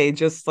okay.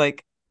 Just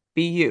like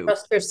be you.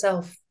 Trust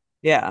yourself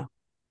Yeah.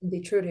 and be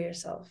true to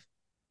yourself.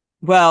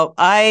 Well,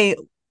 I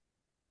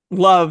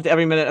loved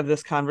every minute of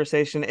this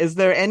conversation. Is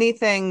there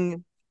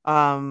anything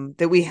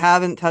that we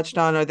haven't touched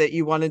on or that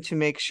you wanted to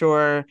make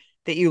sure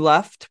that you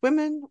left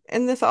women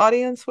in this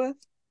audience with?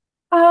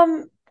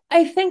 Um,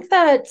 I think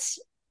that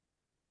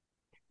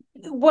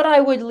what I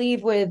would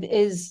leave with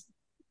is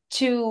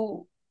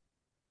to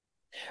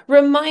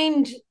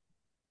remind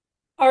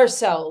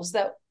ourselves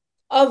that,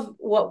 of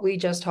what we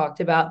just talked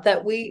about,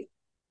 that we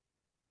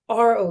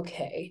are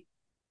okay.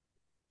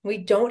 We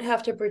don't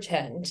have to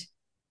pretend.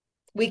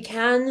 We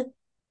can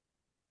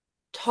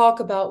talk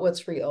about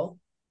what's real.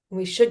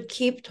 We should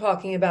keep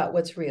talking about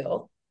what's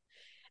real.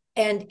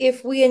 And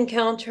if we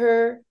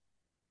encounter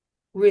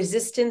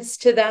resistance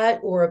to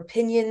that or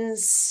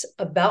opinions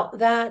about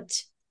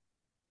that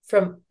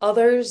from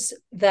others,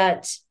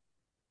 that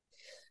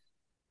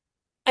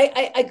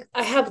I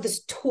have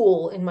this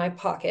tool in my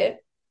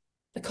pocket,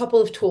 a couple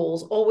of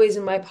tools always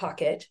in my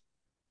pocket.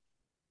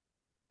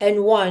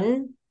 And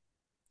one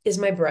is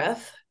my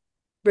breath,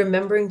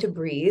 remembering to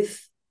breathe,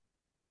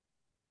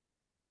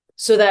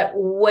 so that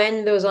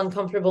when those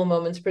uncomfortable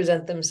moments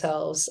present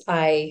themselves,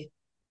 and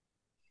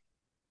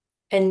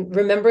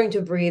remembering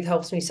to breathe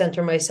helps me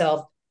center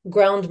myself,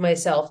 ground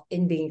myself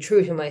in being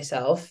true to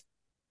myself.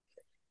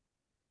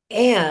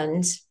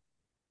 And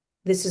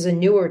this is a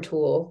newer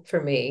tool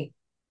for me,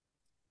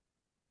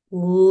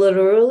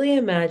 literally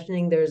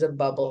imagining there's a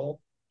bubble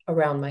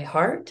around my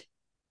heart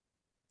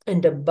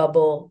and a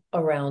bubble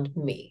around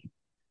me.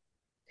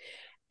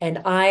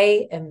 And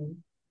I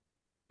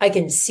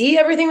can see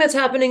everything that's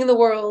happening in the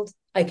world.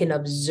 I can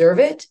observe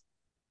it,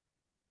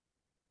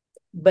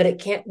 but it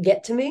can't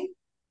get to me.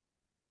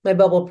 My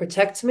bubble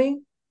protects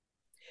me.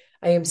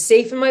 I am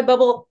safe in my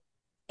bubble,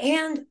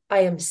 and I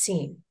am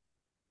seen.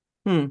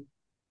 Hmm.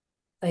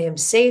 I am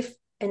safe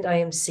and I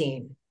am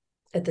seen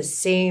at the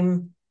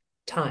same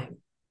time.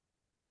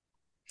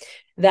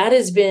 That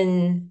has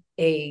been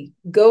a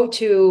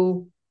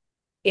go-to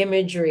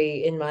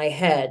imagery in my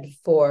head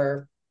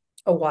for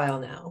a while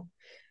now.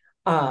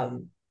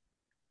 Um,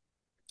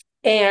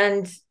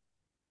 and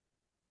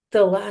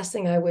the last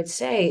thing I would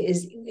say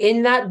is,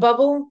 in that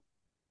bubble,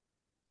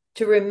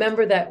 to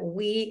remember that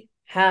we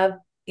have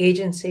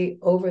agency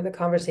over the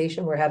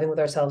conversation we're having with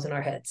ourselves in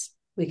our heads.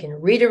 We can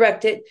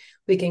redirect it,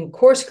 we can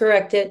course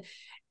correct it,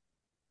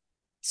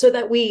 so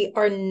that we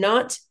are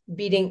not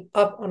beating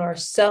up on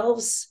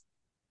ourselves,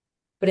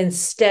 but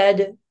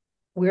instead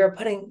we are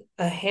putting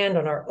a hand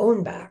on our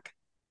own back,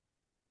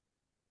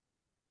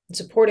 and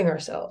supporting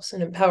ourselves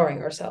and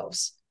empowering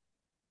ourselves.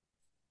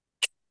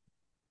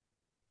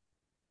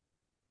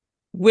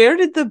 Where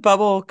did the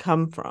bubble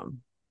come from?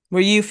 Were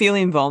you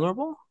feeling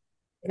vulnerable?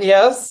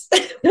 Yes.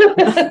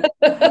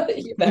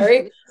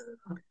 Very.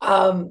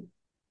 Um,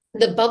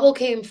 the bubble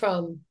came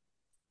from,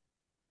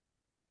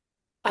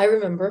 I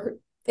remember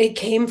it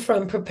came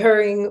from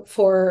preparing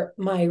for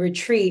my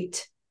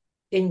retreat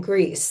in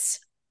Greece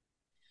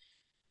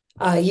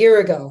a year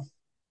ago.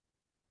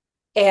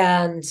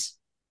 And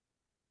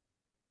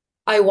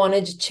I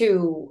wanted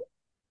to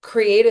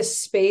create a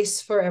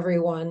space for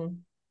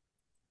everyone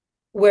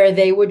where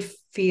they would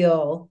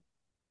feel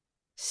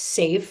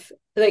safe.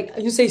 Like,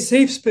 you say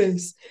safe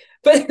space,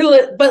 but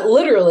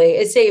literally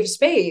a safe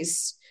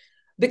space,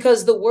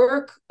 because the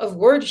work of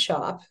word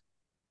shop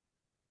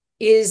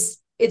is,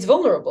 it's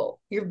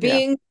vulnerable. You're Yeah.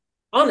 being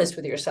honest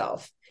with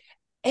yourself,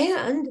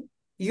 and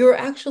you're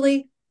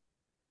actually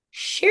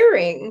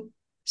sharing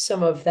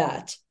some of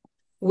that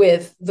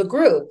with the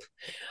group.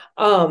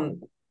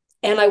 Um,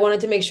 and I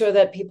wanted to make sure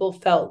that people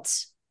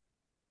felt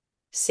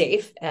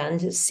safe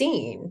and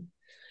seen.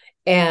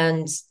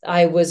 And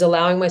I was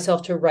allowing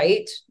myself to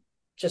write,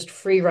 just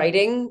free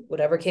writing,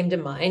 whatever came to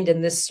mind.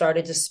 And this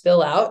started to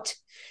spill out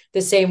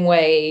the same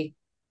way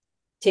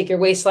take your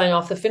waistline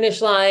off the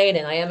finish line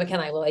and I am a can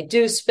I will I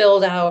do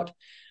spilled out.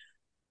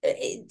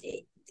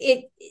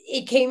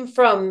 It came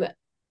from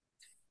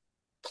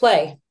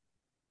play,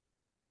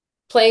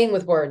 playing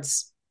with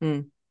words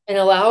Mm. and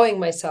allowing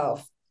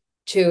myself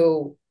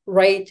to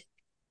write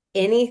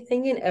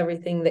anything and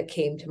everything that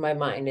came to my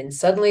mind. And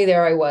suddenly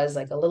there I was,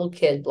 like a little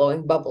kid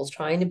blowing bubbles,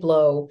 trying to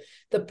blow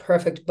the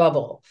perfect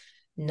bubble.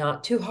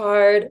 Not too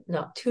hard,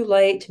 not too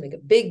light, to make a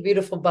big,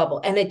 beautiful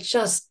bubble. And it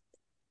just,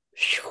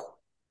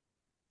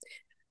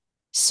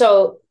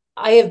 so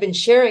I have been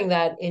sharing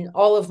that in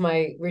all of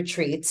my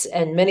retreats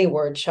and many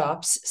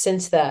workshops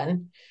since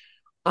then.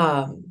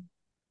 Um,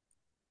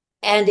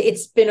 and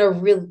it's been a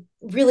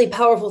really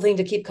powerful thing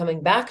to keep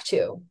coming back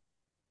to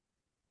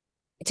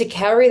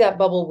carry that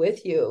bubble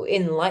with you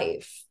in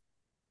life,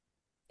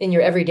 in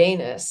your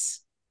everydayness,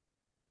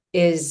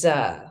 is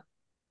it's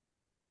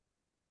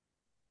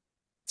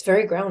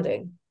very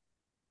grounding.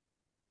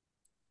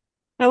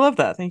 I love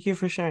that. Thank you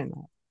for sharing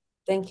that.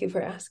 Thank you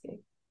for asking.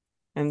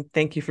 And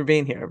thank you for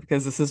being here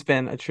because this has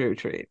been a true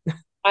treat.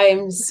 I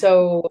am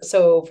so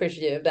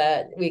appreciative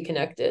that we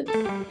connected.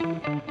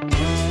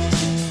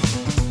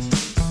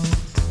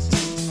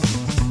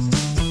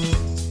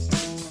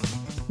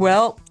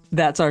 Well,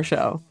 that's our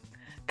show.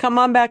 Come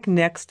on back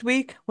next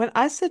week when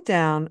I sit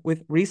down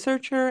with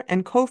researcher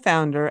and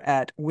co-founder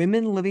at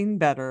Women Living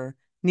Better,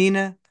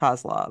 Nina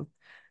Kozlov,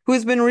 who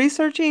has been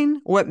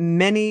researching what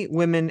many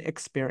women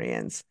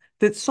experience,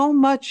 that so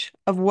much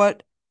of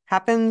what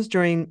happens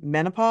during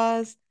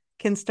menopause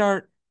can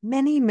start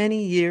many,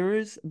 many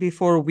years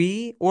before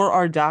we or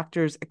our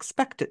doctors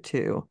expect it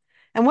to,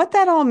 and what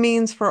that all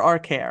means for our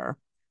care.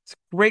 It's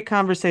a great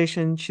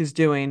conversation. She's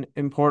doing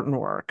important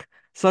work.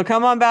 So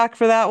come on back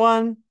for that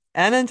one.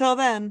 And until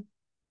then,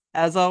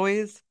 as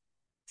always,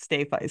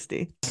 stay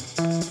feisty.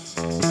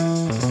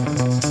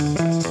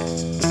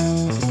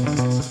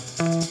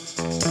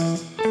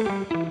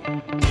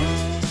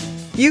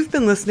 You've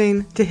been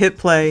listening to Hit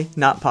Play,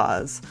 Not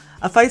Pause,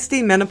 a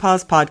feisty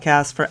menopause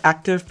podcast for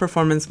active,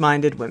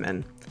 performance-minded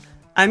women.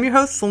 I'm your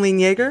host, Celine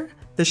Yeager.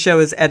 The show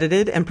is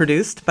edited and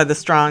produced by the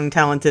strong,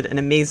 talented, and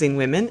amazing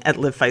women at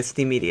Live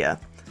Feisty Media.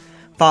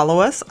 Follow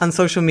us on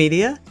social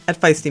media at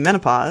Feisty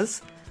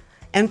Menopause.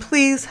 And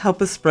please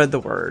help us spread the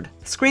word.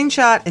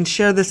 Screenshot and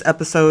share this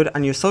episode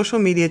on your social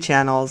media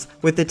channels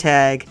with the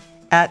tag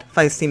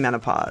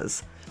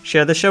 @FeistyMenopause.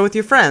 Share the show with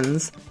your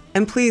friends.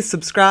 And please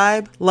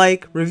subscribe,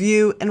 like,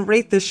 review, and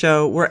rate this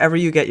show wherever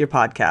you get your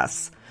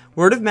podcasts.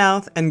 Word of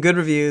mouth and good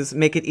reviews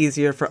make it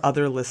easier for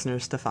other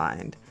listeners to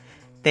find.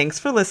 Thanks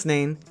for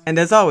listening, and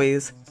as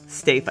always,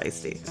 stay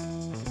feisty.